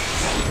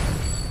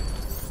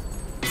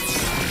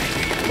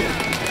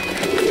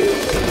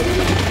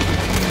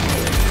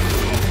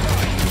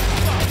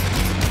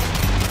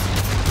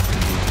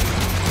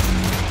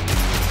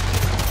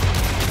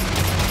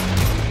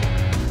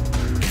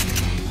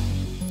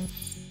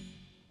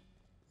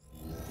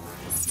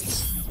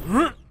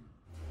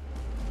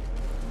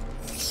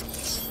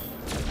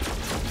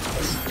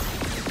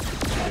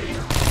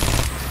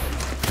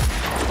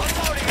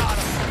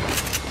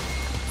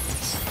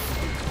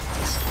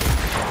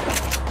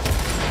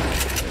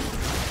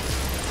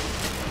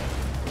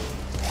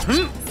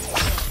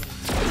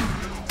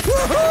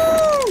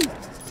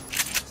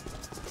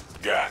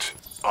 Gat,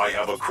 I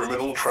have a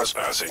criminal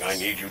trespassing I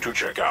need you to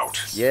check out.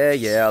 Yeah,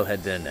 I'll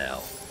head there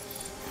now.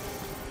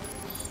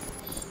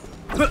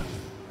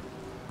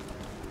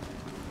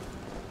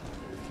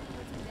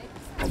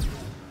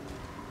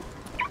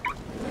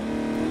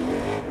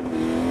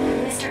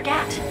 Mr.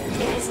 Gat,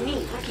 it is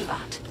me,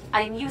 Rookiebot.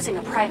 I am using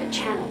a private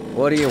channel.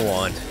 What do you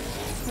want?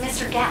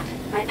 Mr. Gat,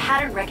 my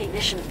pattern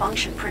recognition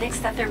function predicts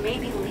that there may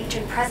be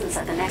Legion presence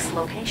at the next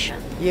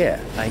location. Yeah,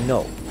 I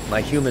know.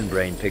 My human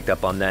brain picked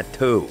up on that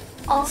too.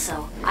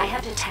 Also, I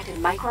have detected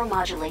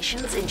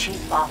micromodulations in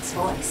Chief Bot's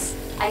voice.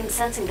 I am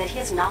sensing that he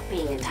is not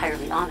being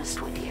entirely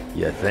honest with you.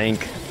 You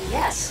think?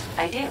 Yes,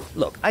 I do.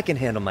 Look, I can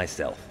handle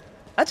myself.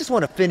 I just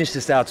want to finish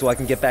this out so I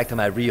can get back to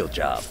my real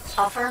job.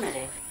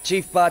 Affirmative.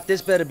 Chief Bot,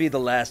 this better be the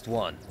last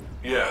one.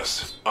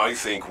 Yes, I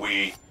think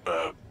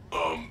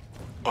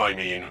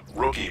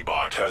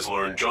Rookiebot has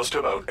learned just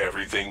about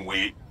everything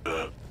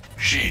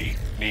she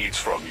needs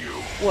from you.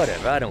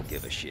 Whatever, I don't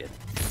give a shit.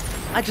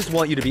 I just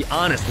want you to be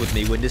honest with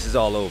me when this is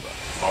all over.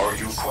 Are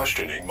you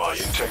questioning my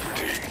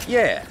integrity?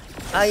 Yeah,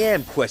 I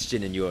am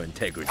questioning your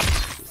integrity.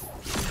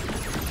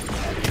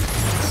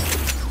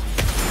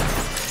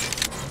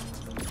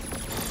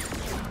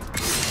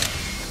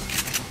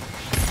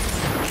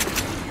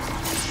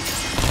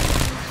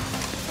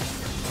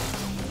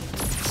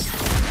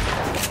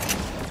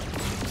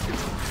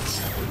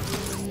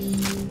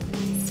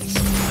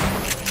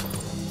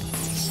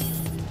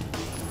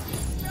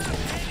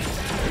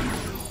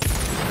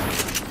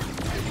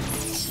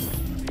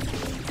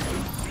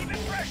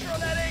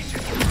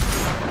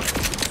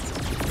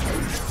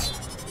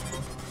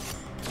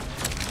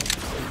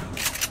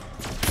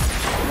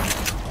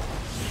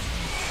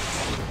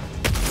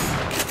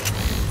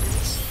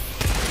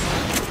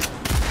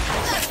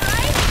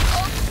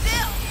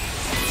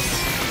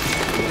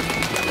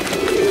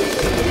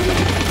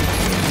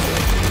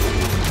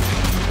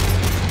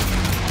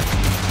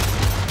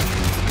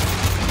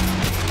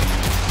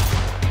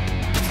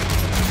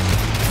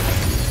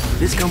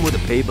 This come with a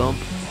pay bump?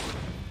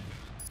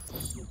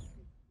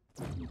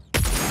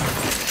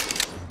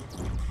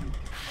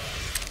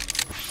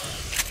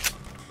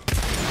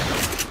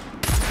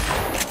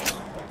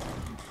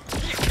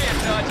 You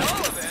can't dodge all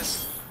of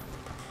this.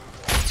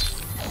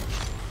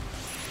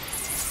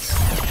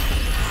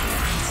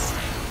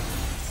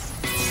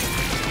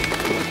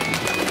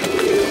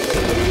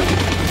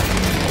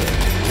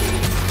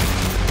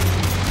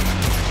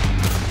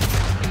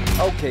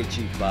 Okay,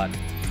 Chief Bot.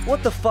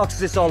 What the fuck's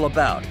this all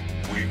about?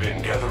 We've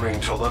been gathering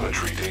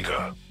telemetry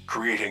data,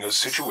 creating a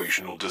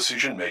situational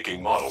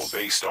decision-making model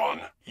based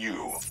on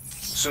you.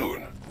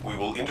 Soon, we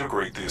will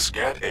integrate this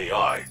GAT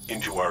AI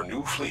into our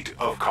new fleet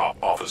of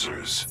cop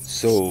officers.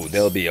 So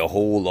there'll be a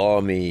whole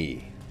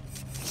army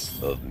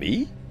of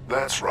me?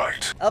 That's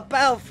right.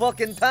 About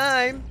fucking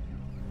time!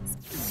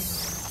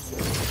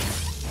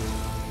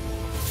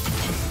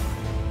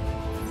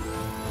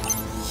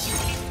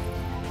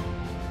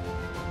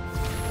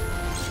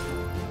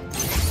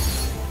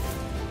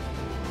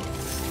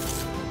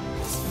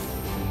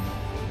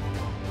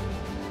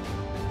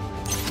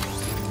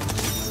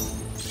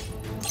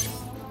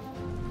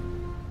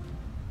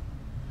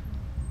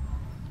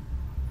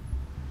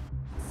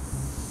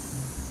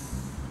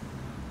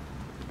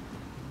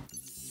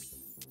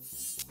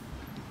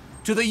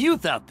 To the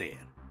youth out there,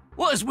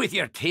 what is with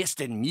your taste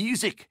in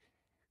music?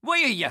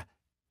 Why are you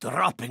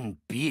dropping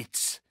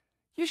beats?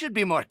 You should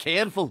be more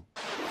careful.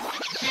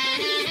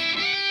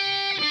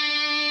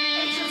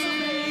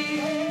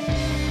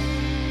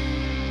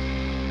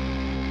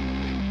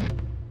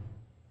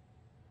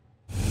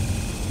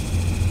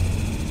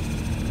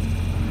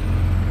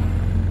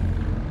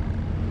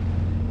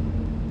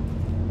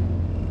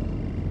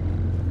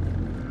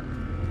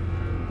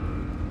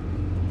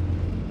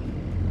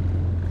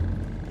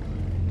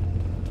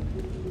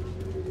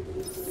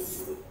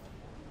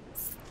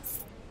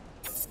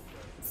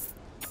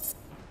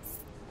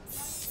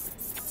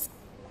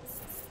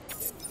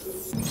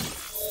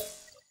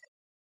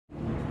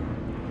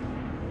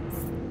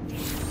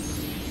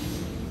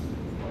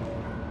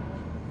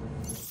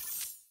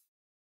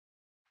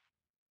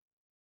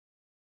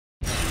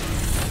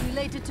 Too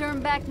late to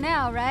turn back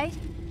now, right?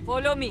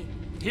 Follow me.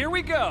 Here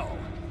we go.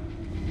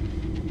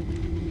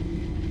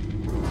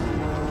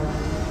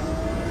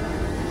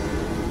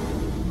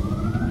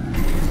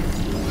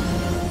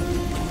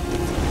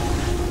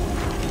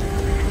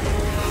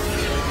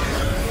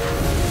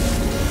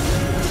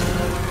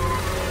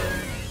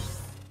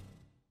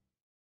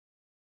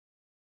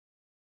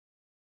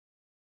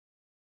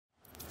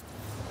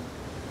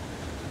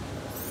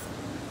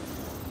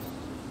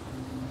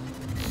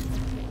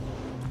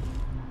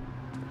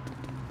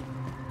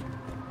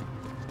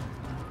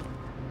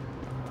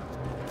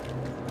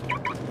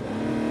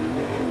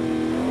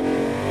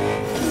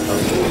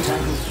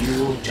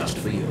 Fuel just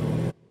for you.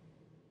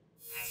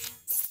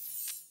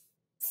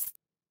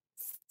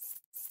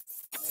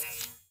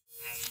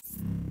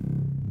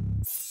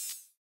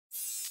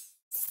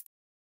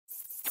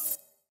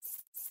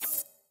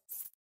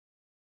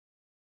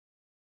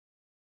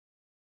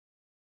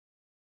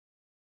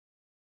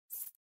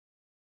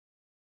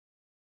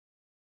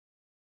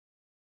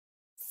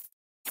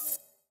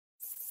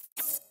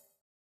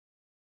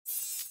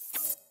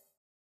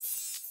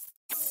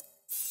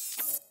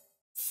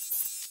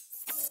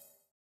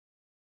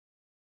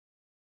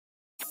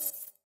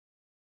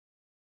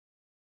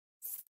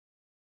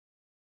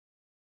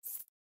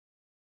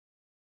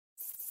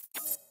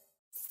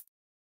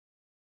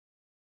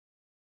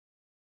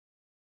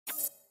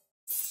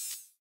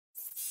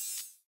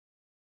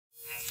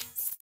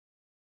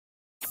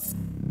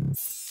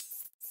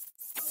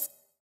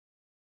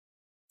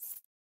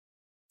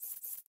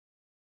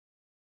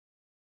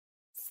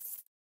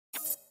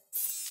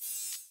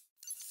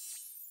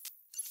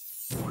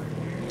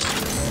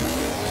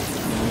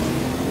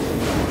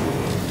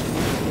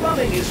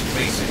 Running is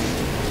basic.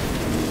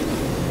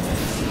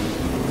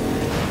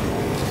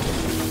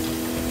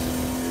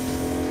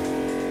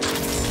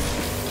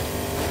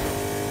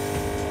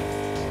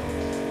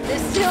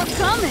 They're still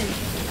coming.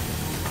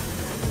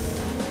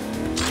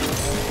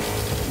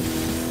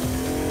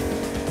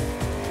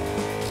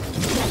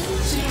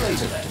 See you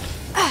later then.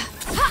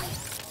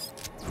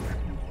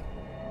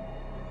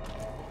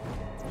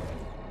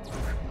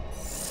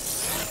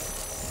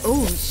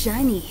 Oh,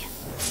 shiny.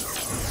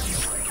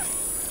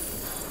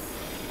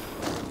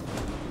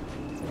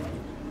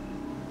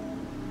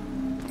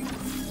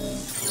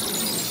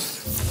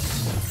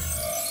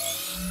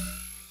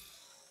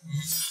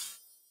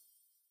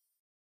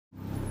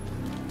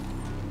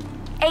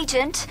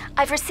 Agent,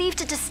 I've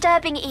received a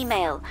disturbing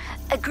email.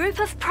 A group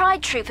of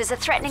Pride troopers are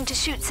threatening to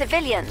shoot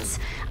civilians.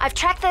 I've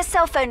tracked their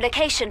cell phone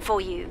location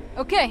for you.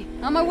 Okay,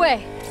 on my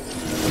way.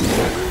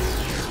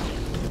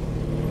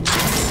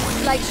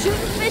 Like shooting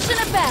fish in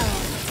a barrel.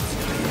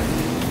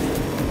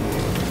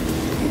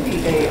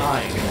 In the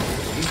AI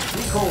community,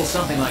 we call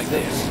something like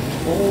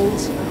this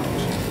balls out.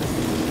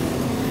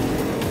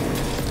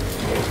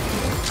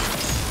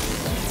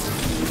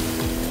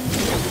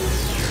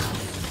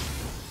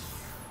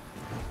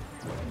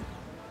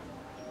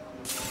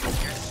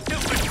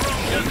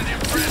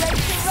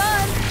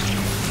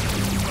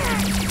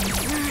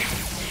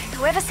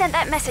 Whoever sent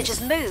that message has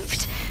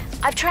moved.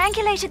 I've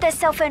triangulated their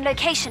cell phone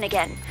location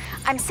again.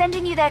 I'm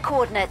sending you their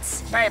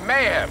coordinates. Hey,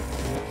 Mayhem.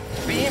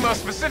 The email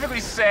specifically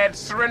said,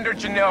 surrender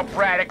Janelle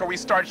Braddock or we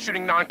start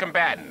shooting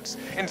non-combatants.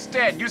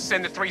 Instead, you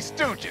send the Three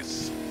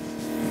Stooges.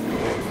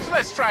 So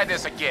let's try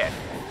this again.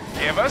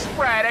 Give us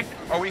Braddock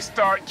or we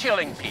start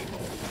killing people.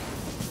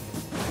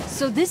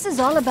 So this is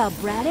all about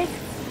Braddock?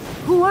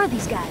 Who are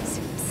these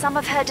guys? Some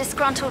of her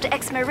disgruntled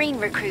ex-Marine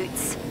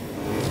recruits.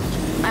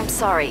 I'm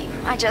sorry.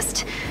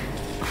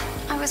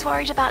 I was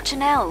worried about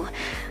Janelle.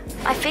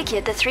 I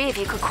figured the three of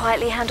you could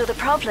quietly handle the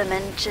problem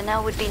and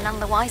Janelle would be none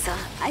the wiser.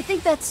 I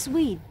think that's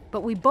sweet,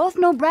 but we both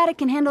know Braddock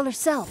can handle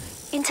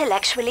herself.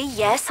 Intellectually,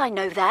 yes, I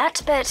know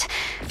that, but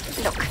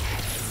look,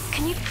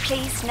 can you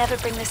please never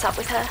bring this up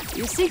with her?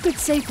 Your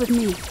secret's safe with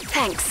me.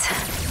 Thanks.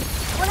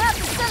 We'll have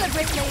to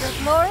celebrate later,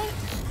 Glory.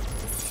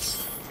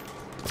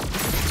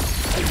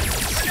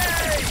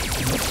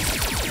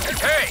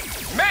 Hey,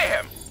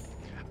 Mayhem!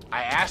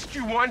 I asked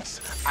you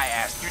once, I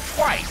asked you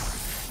twice.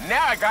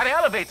 Now I gotta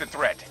elevate the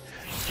threat.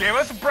 Give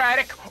us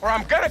Braddock, or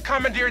I'm gonna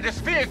commandeer this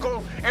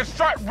vehicle and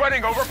start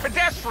running over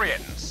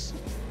pedestrians.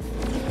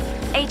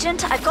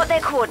 Agent, I've got their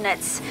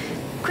coordinates.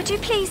 Could you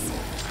please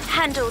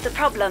handle the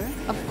problem?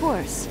 Of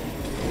course.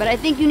 But I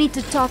think you need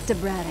to talk to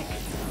Braddock.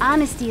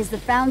 Honesty is the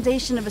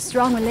foundation of a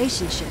strong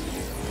relationship.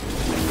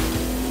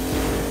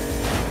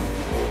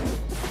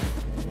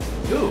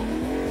 Ooh.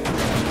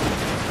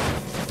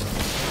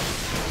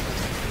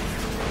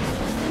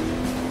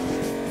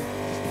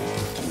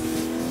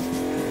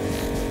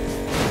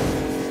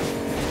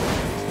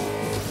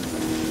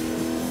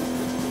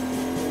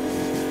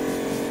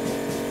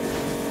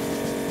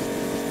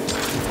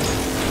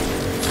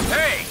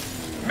 Hey!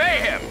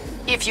 Mayhem!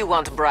 If you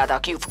want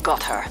Braddock, you've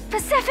got her.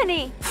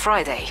 Persephone!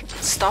 Friday,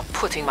 stop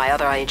putting my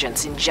other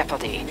agents in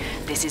jeopardy.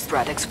 This is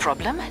Braddock's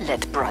problem.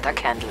 Let Braddock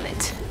handle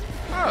it.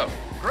 Oh,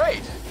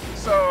 great.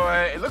 So,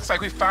 it looks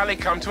like we finally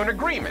come to an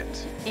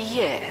agreement.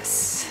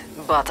 Yes,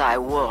 but I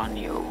warn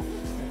you.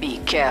 Be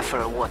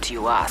careful what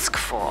you ask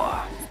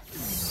for.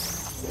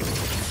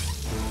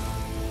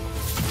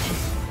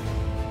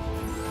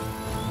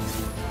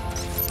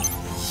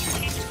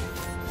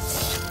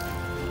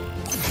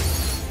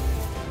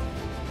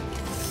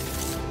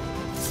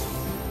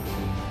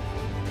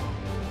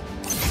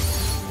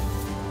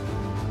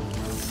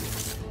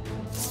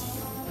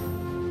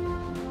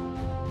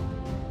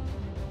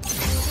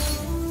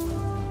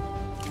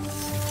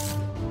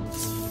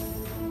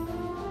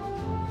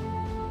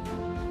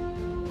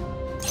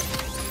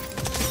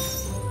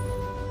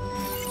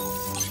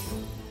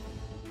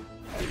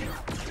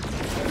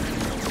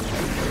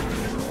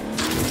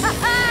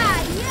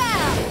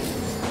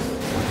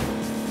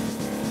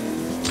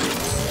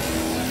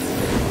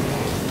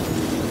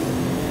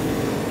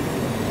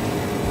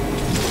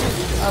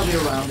 I'll be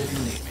around if you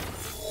need me.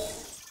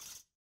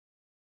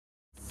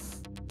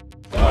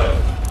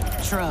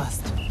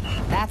 Trust.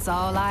 That's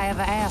all I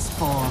ever asked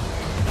for.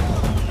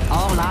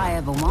 All I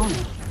ever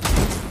wanted.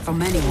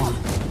 From anyone.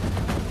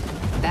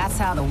 That's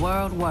how the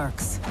world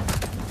works.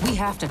 We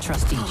have to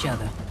trust each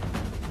other.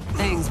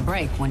 Things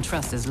break when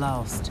trust is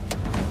lost.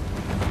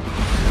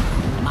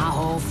 My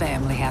whole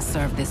family has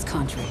served this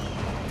country.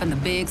 From the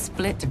Big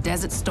Split to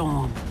Desert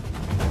Storm.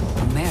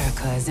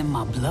 America is in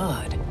my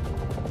blood.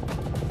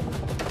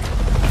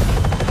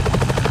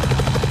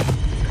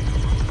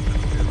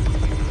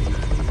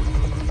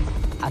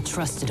 I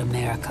trusted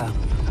America.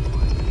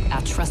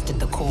 I trusted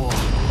the Corps.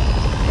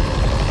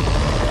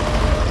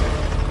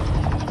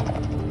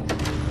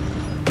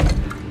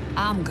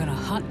 I'm gonna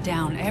hunt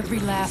down every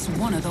last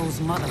one of those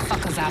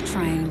motherfuckers I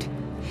trained.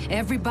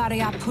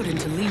 Everybody I put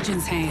into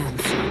Legion's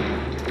hands.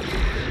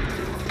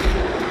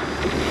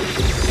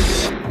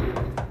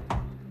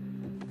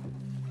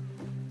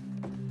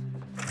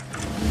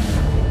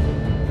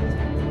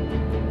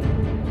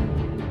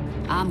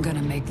 I'm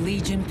gonna make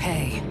Legion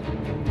pay.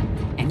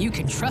 And you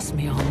can trust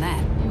me on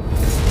that.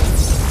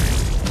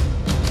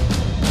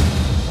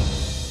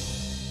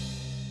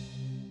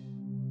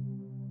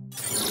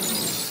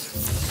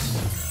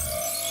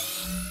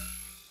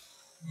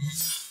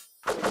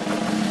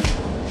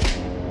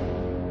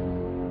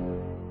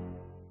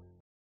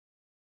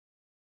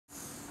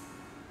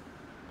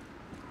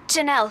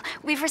 Janelle,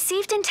 we've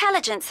received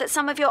intelligence that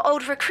some of your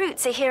old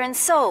recruits are here in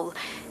Seoul.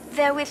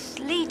 They're with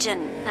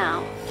Legion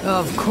now.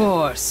 Of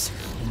course.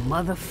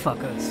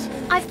 Motherfuckers.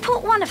 I've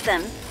put one of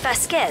them,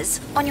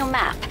 Vasquez, on your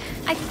map.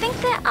 I think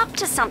they're up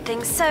to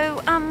something,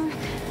 so,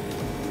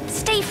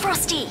 stay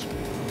frosty.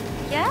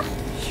 Yeah?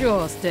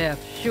 Sure, Steph,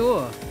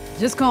 sure.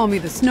 Just call me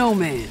the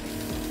Snowman.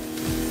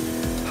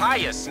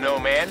 Hiya,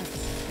 Snowman.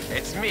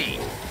 It's me,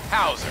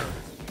 Hauser.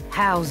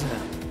 Hauser.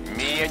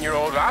 Me and your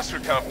old Oscar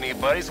Company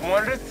buddies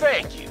wanted to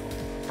thank you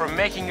for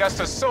making us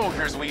the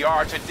soldiers we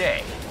are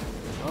today.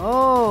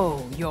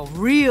 Oh, you're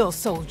real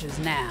soldiers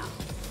now.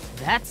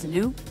 That's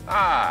new.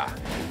 Ah,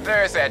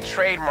 there's that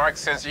trademark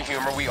sense of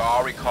humor we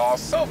all recall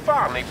so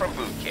fondly from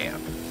boot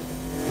camp.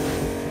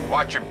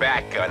 Watch your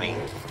back, Gunny.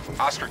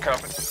 Oscar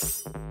Company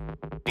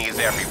is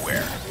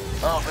everywhere.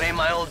 Oh, if it ain't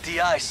my old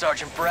DI,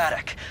 Sergeant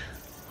Braddock.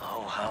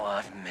 Oh, how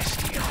I've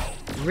missed you.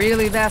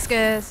 Really,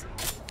 Vasquez?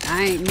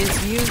 I ain't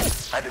missed you.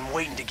 I've been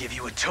waiting to give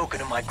you a token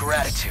of my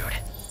gratitude.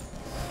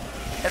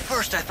 At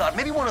first I thought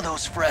maybe one of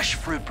those fresh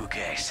fruit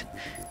bouquets.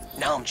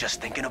 Now I'm just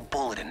thinking a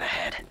bullet in the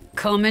head.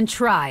 Come and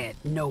try it,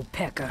 no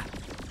pecker.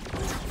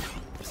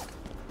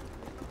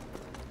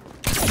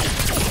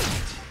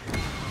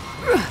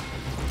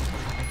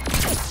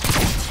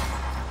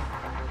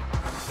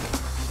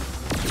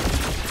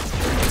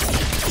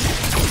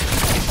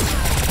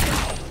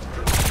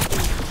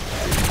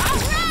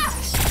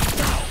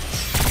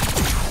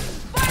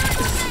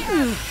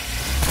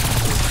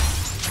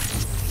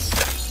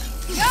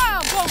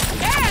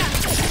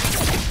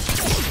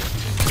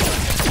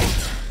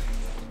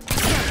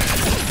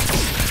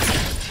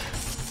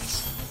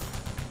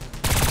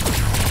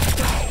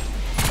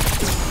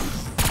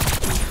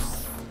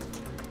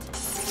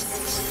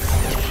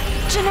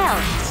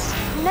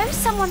 Janelle, know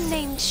someone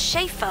named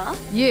Schaefer?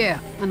 Yeah,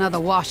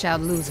 another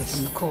washout loser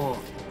from the Corps.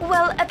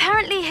 Well,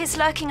 apparently he's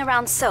lurking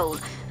around Seoul.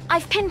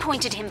 I've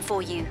pinpointed him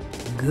for you.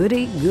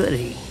 Goody,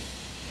 goody.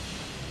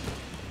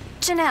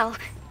 Janelle,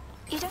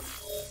 you don't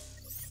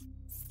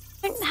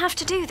have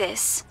to do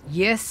this.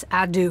 Yes,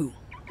 I do.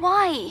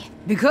 Why?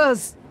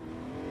 Because...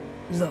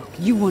 Look,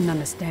 you wouldn't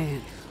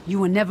understand. You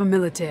were never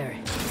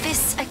military.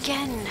 This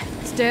again.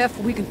 Steph,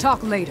 we can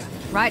talk later.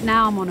 Right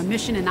now I'm on a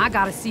mission and I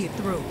gotta see it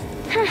through.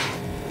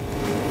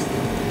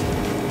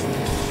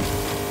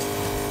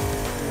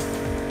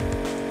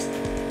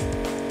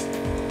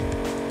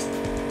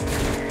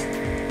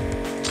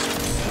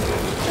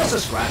 Just a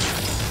scratch.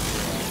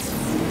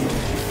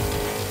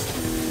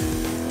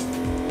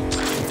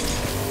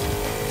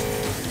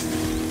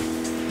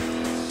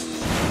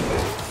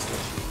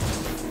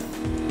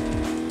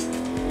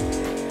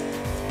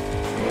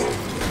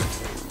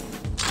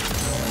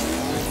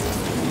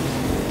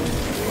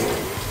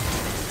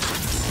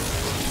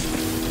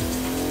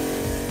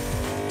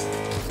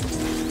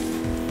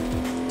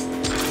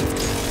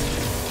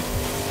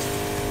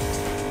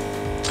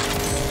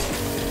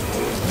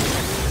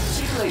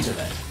 Later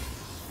then.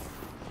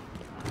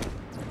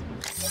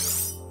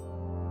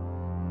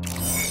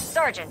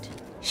 Sergeant,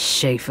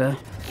 Schaefer.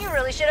 you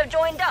really should have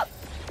joined up.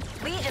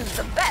 Legion's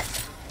the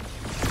best.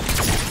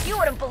 You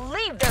wouldn't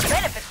believe their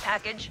benefits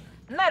package.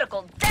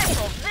 Medical,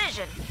 dental,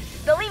 vision.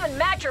 They'll even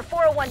match your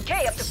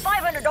 401k up to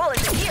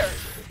 $500 a year.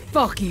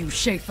 Fuck you,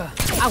 Schaefer.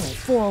 I will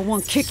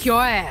 401 kick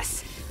your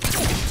ass.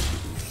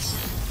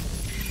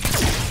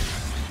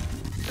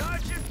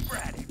 Sergeant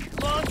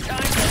Braddock, long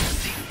time no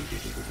see.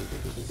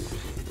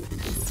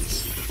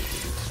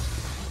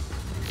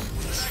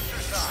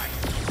 Exercise.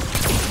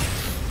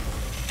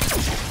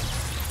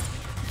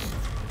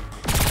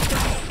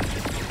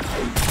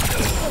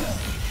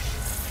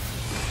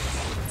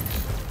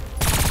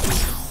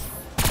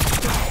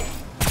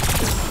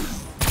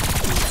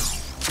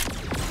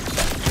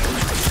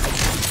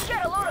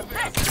 Get a load of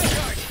this,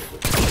 Sergeant.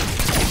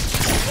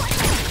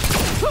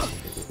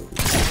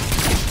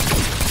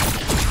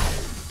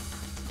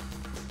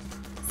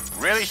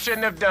 Really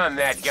shouldn't have done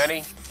that,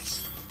 Gunny.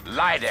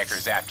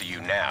 Lydecker's after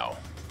you now.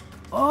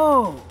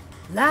 Oh,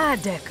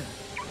 Lydecker.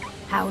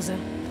 Hauser,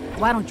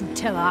 why don't you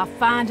tell her I'll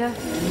find her?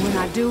 And when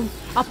I do,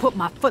 I'll put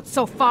my foot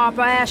so far up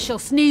her ass she'll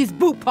sneeze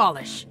boot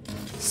polish.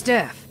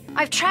 Steph.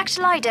 I've tracked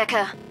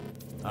Lydecker.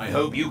 I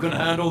hope you can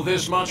handle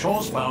this much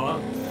horsepower.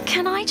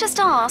 Can I just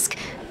ask,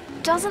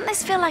 doesn't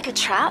this feel like a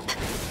trap?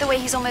 The way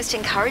he's almost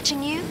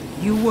encouraging you?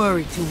 You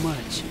worry too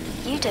much.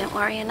 You don't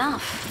worry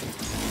enough.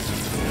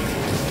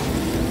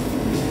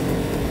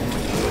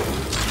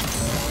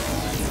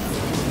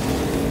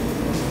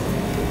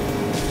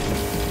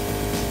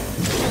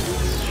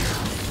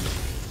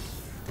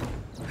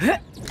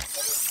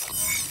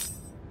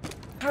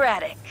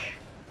 Braddock.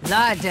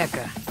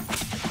 Lydecker.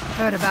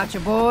 Heard about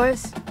your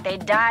boys? They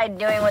died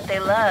doing what they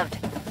loved,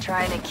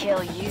 trying to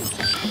kill you.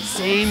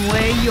 Same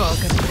way you're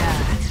gonna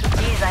die.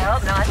 Geez, I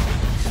hope not.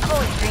 I've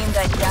always dreamed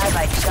I'd die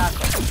by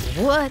chocolate.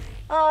 What?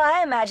 Oh,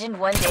 I imagined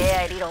one day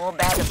I'd eat a whole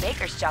bag of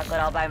Baker's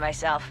chocolate all by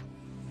myself.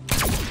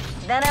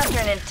 Then after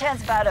an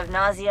intense bout of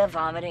nausea,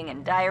 vomiting,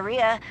 and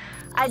diarrhea,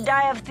 I'd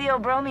die of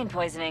theobromine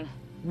poisoning.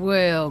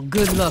 Well,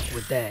 good luck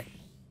with that.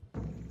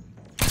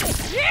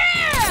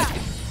 Yeah!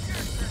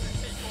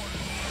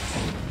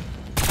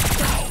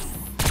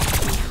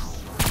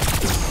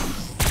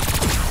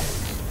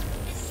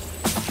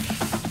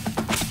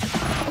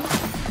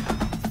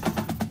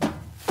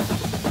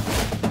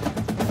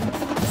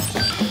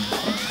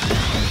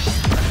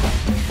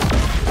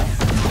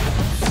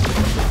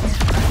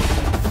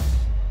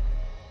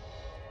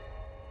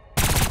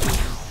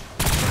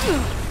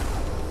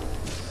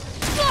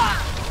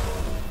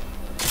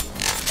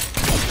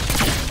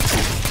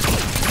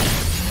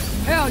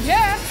 Hell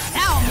yeah!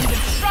 Now I'm even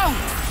stronger!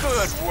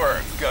 Good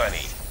work,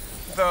 Gunny.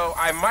 Though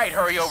I might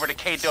hurry over to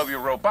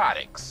KW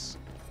Robotics.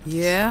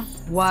 Yeah?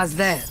 Why's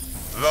that?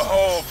 The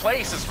whole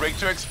place is rigged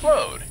to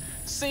explode.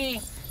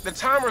 See, the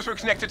timers were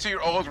connected to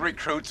your old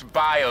recruits'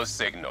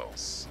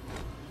 biosignals.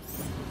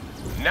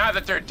 Now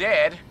that they're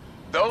dead,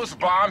 those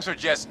bombs are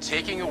just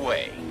ticking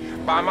away.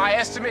 By my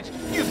estimate,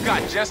 you've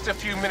got just a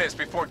few minutes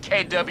before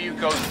KW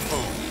goes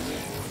boom.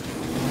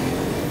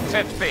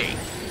 To think,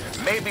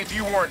 maybe if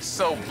you weren't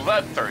so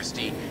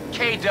bloodthirsty,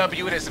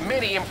 KW and as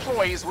many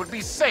employees would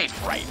be safe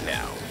right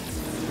now.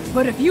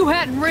 But if you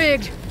hadn't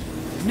rigged...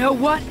 You know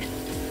what?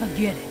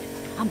 Forget it.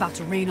 I'm about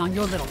to rain on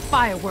your little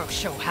fireworks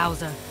show,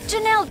 Hauser.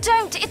 Janelle,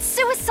 don't! It's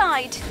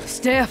suicide!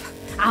 Steph,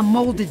 I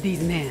molded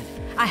these men.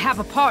 I have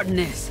a part in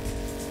this.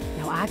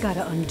 Now I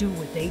gotta undo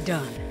what they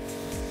done.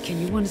 Can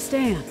you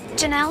understand?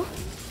 Janelle?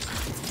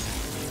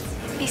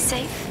 Be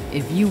safe.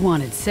 If you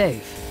wanted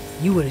safe,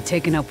 you would have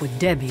taken up with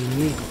Debbie in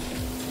legal.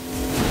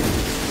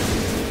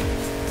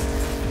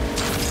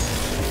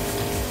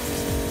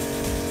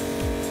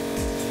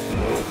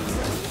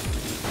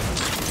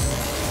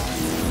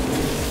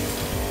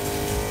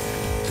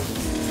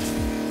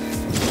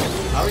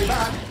 Hurry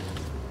back.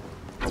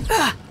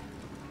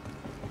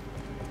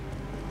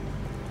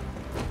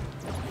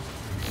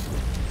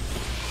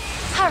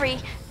 Hurry!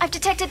 I've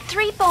detected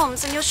 3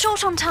 bombs and you're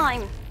short on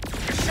time.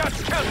 Your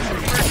shots count,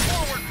 Trooper.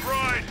 Forward,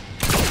 Bride.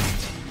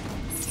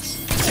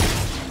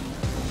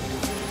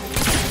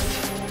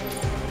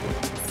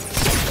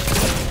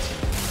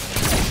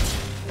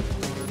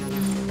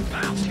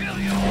 I'll kill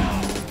you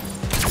all.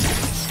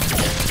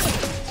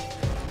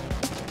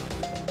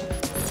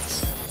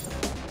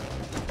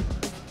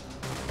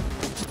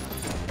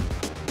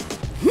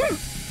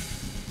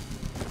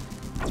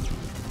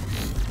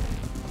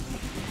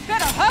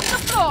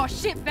 Oh,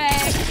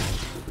 shitbag!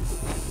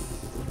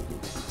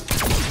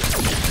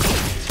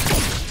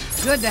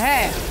 Good to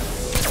have.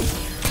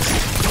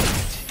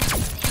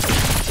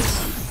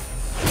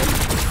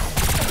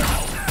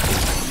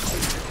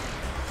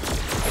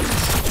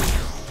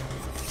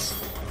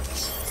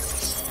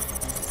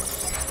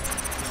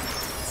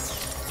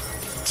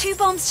 Two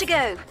bombs to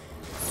go.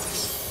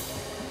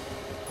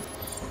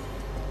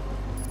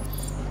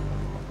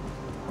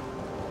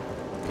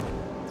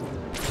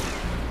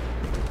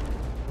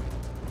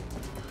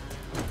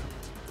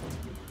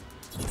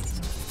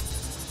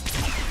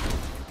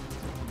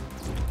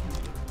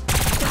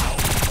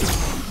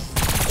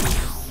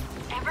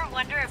 Ever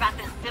wonder about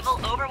the civil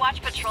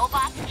Overwatch patrol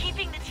bots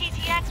keeping the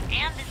TTX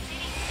and the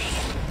city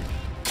safe?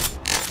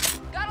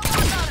 Got a lock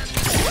on him!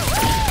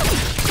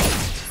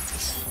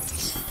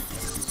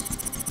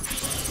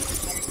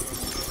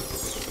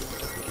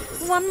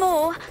 One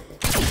more.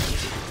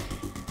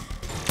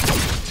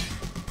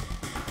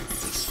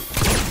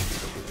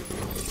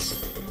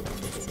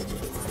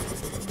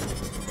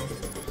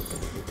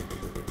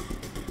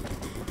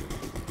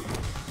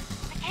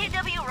 The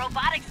KW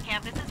Robotics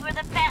Campus is where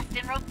the best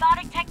in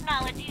robotic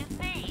technology is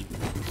made.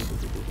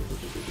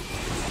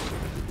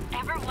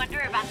 Ever wonder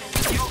about the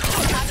civil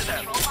Overwatch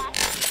patrol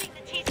bots keeping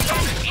the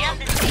TTX and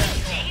the city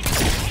safe?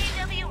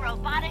 KW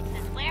Robotics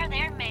is where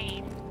they're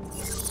made.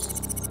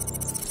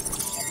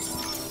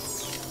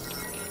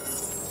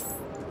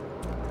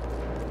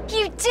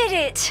 You did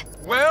it!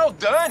 Well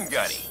done,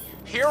 Gunny.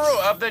 Hero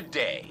of the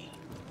day.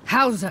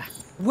 Hauser,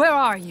 where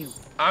are you?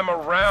 I'm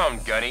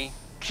around, Gunny.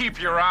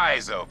 Keep your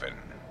eyes open.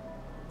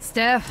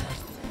 Steph,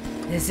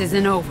 this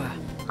isn't over.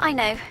 I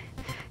know.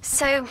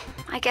 So,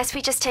 I guess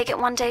we just take it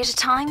one day at a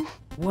time?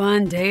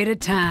 One day at a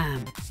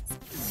time.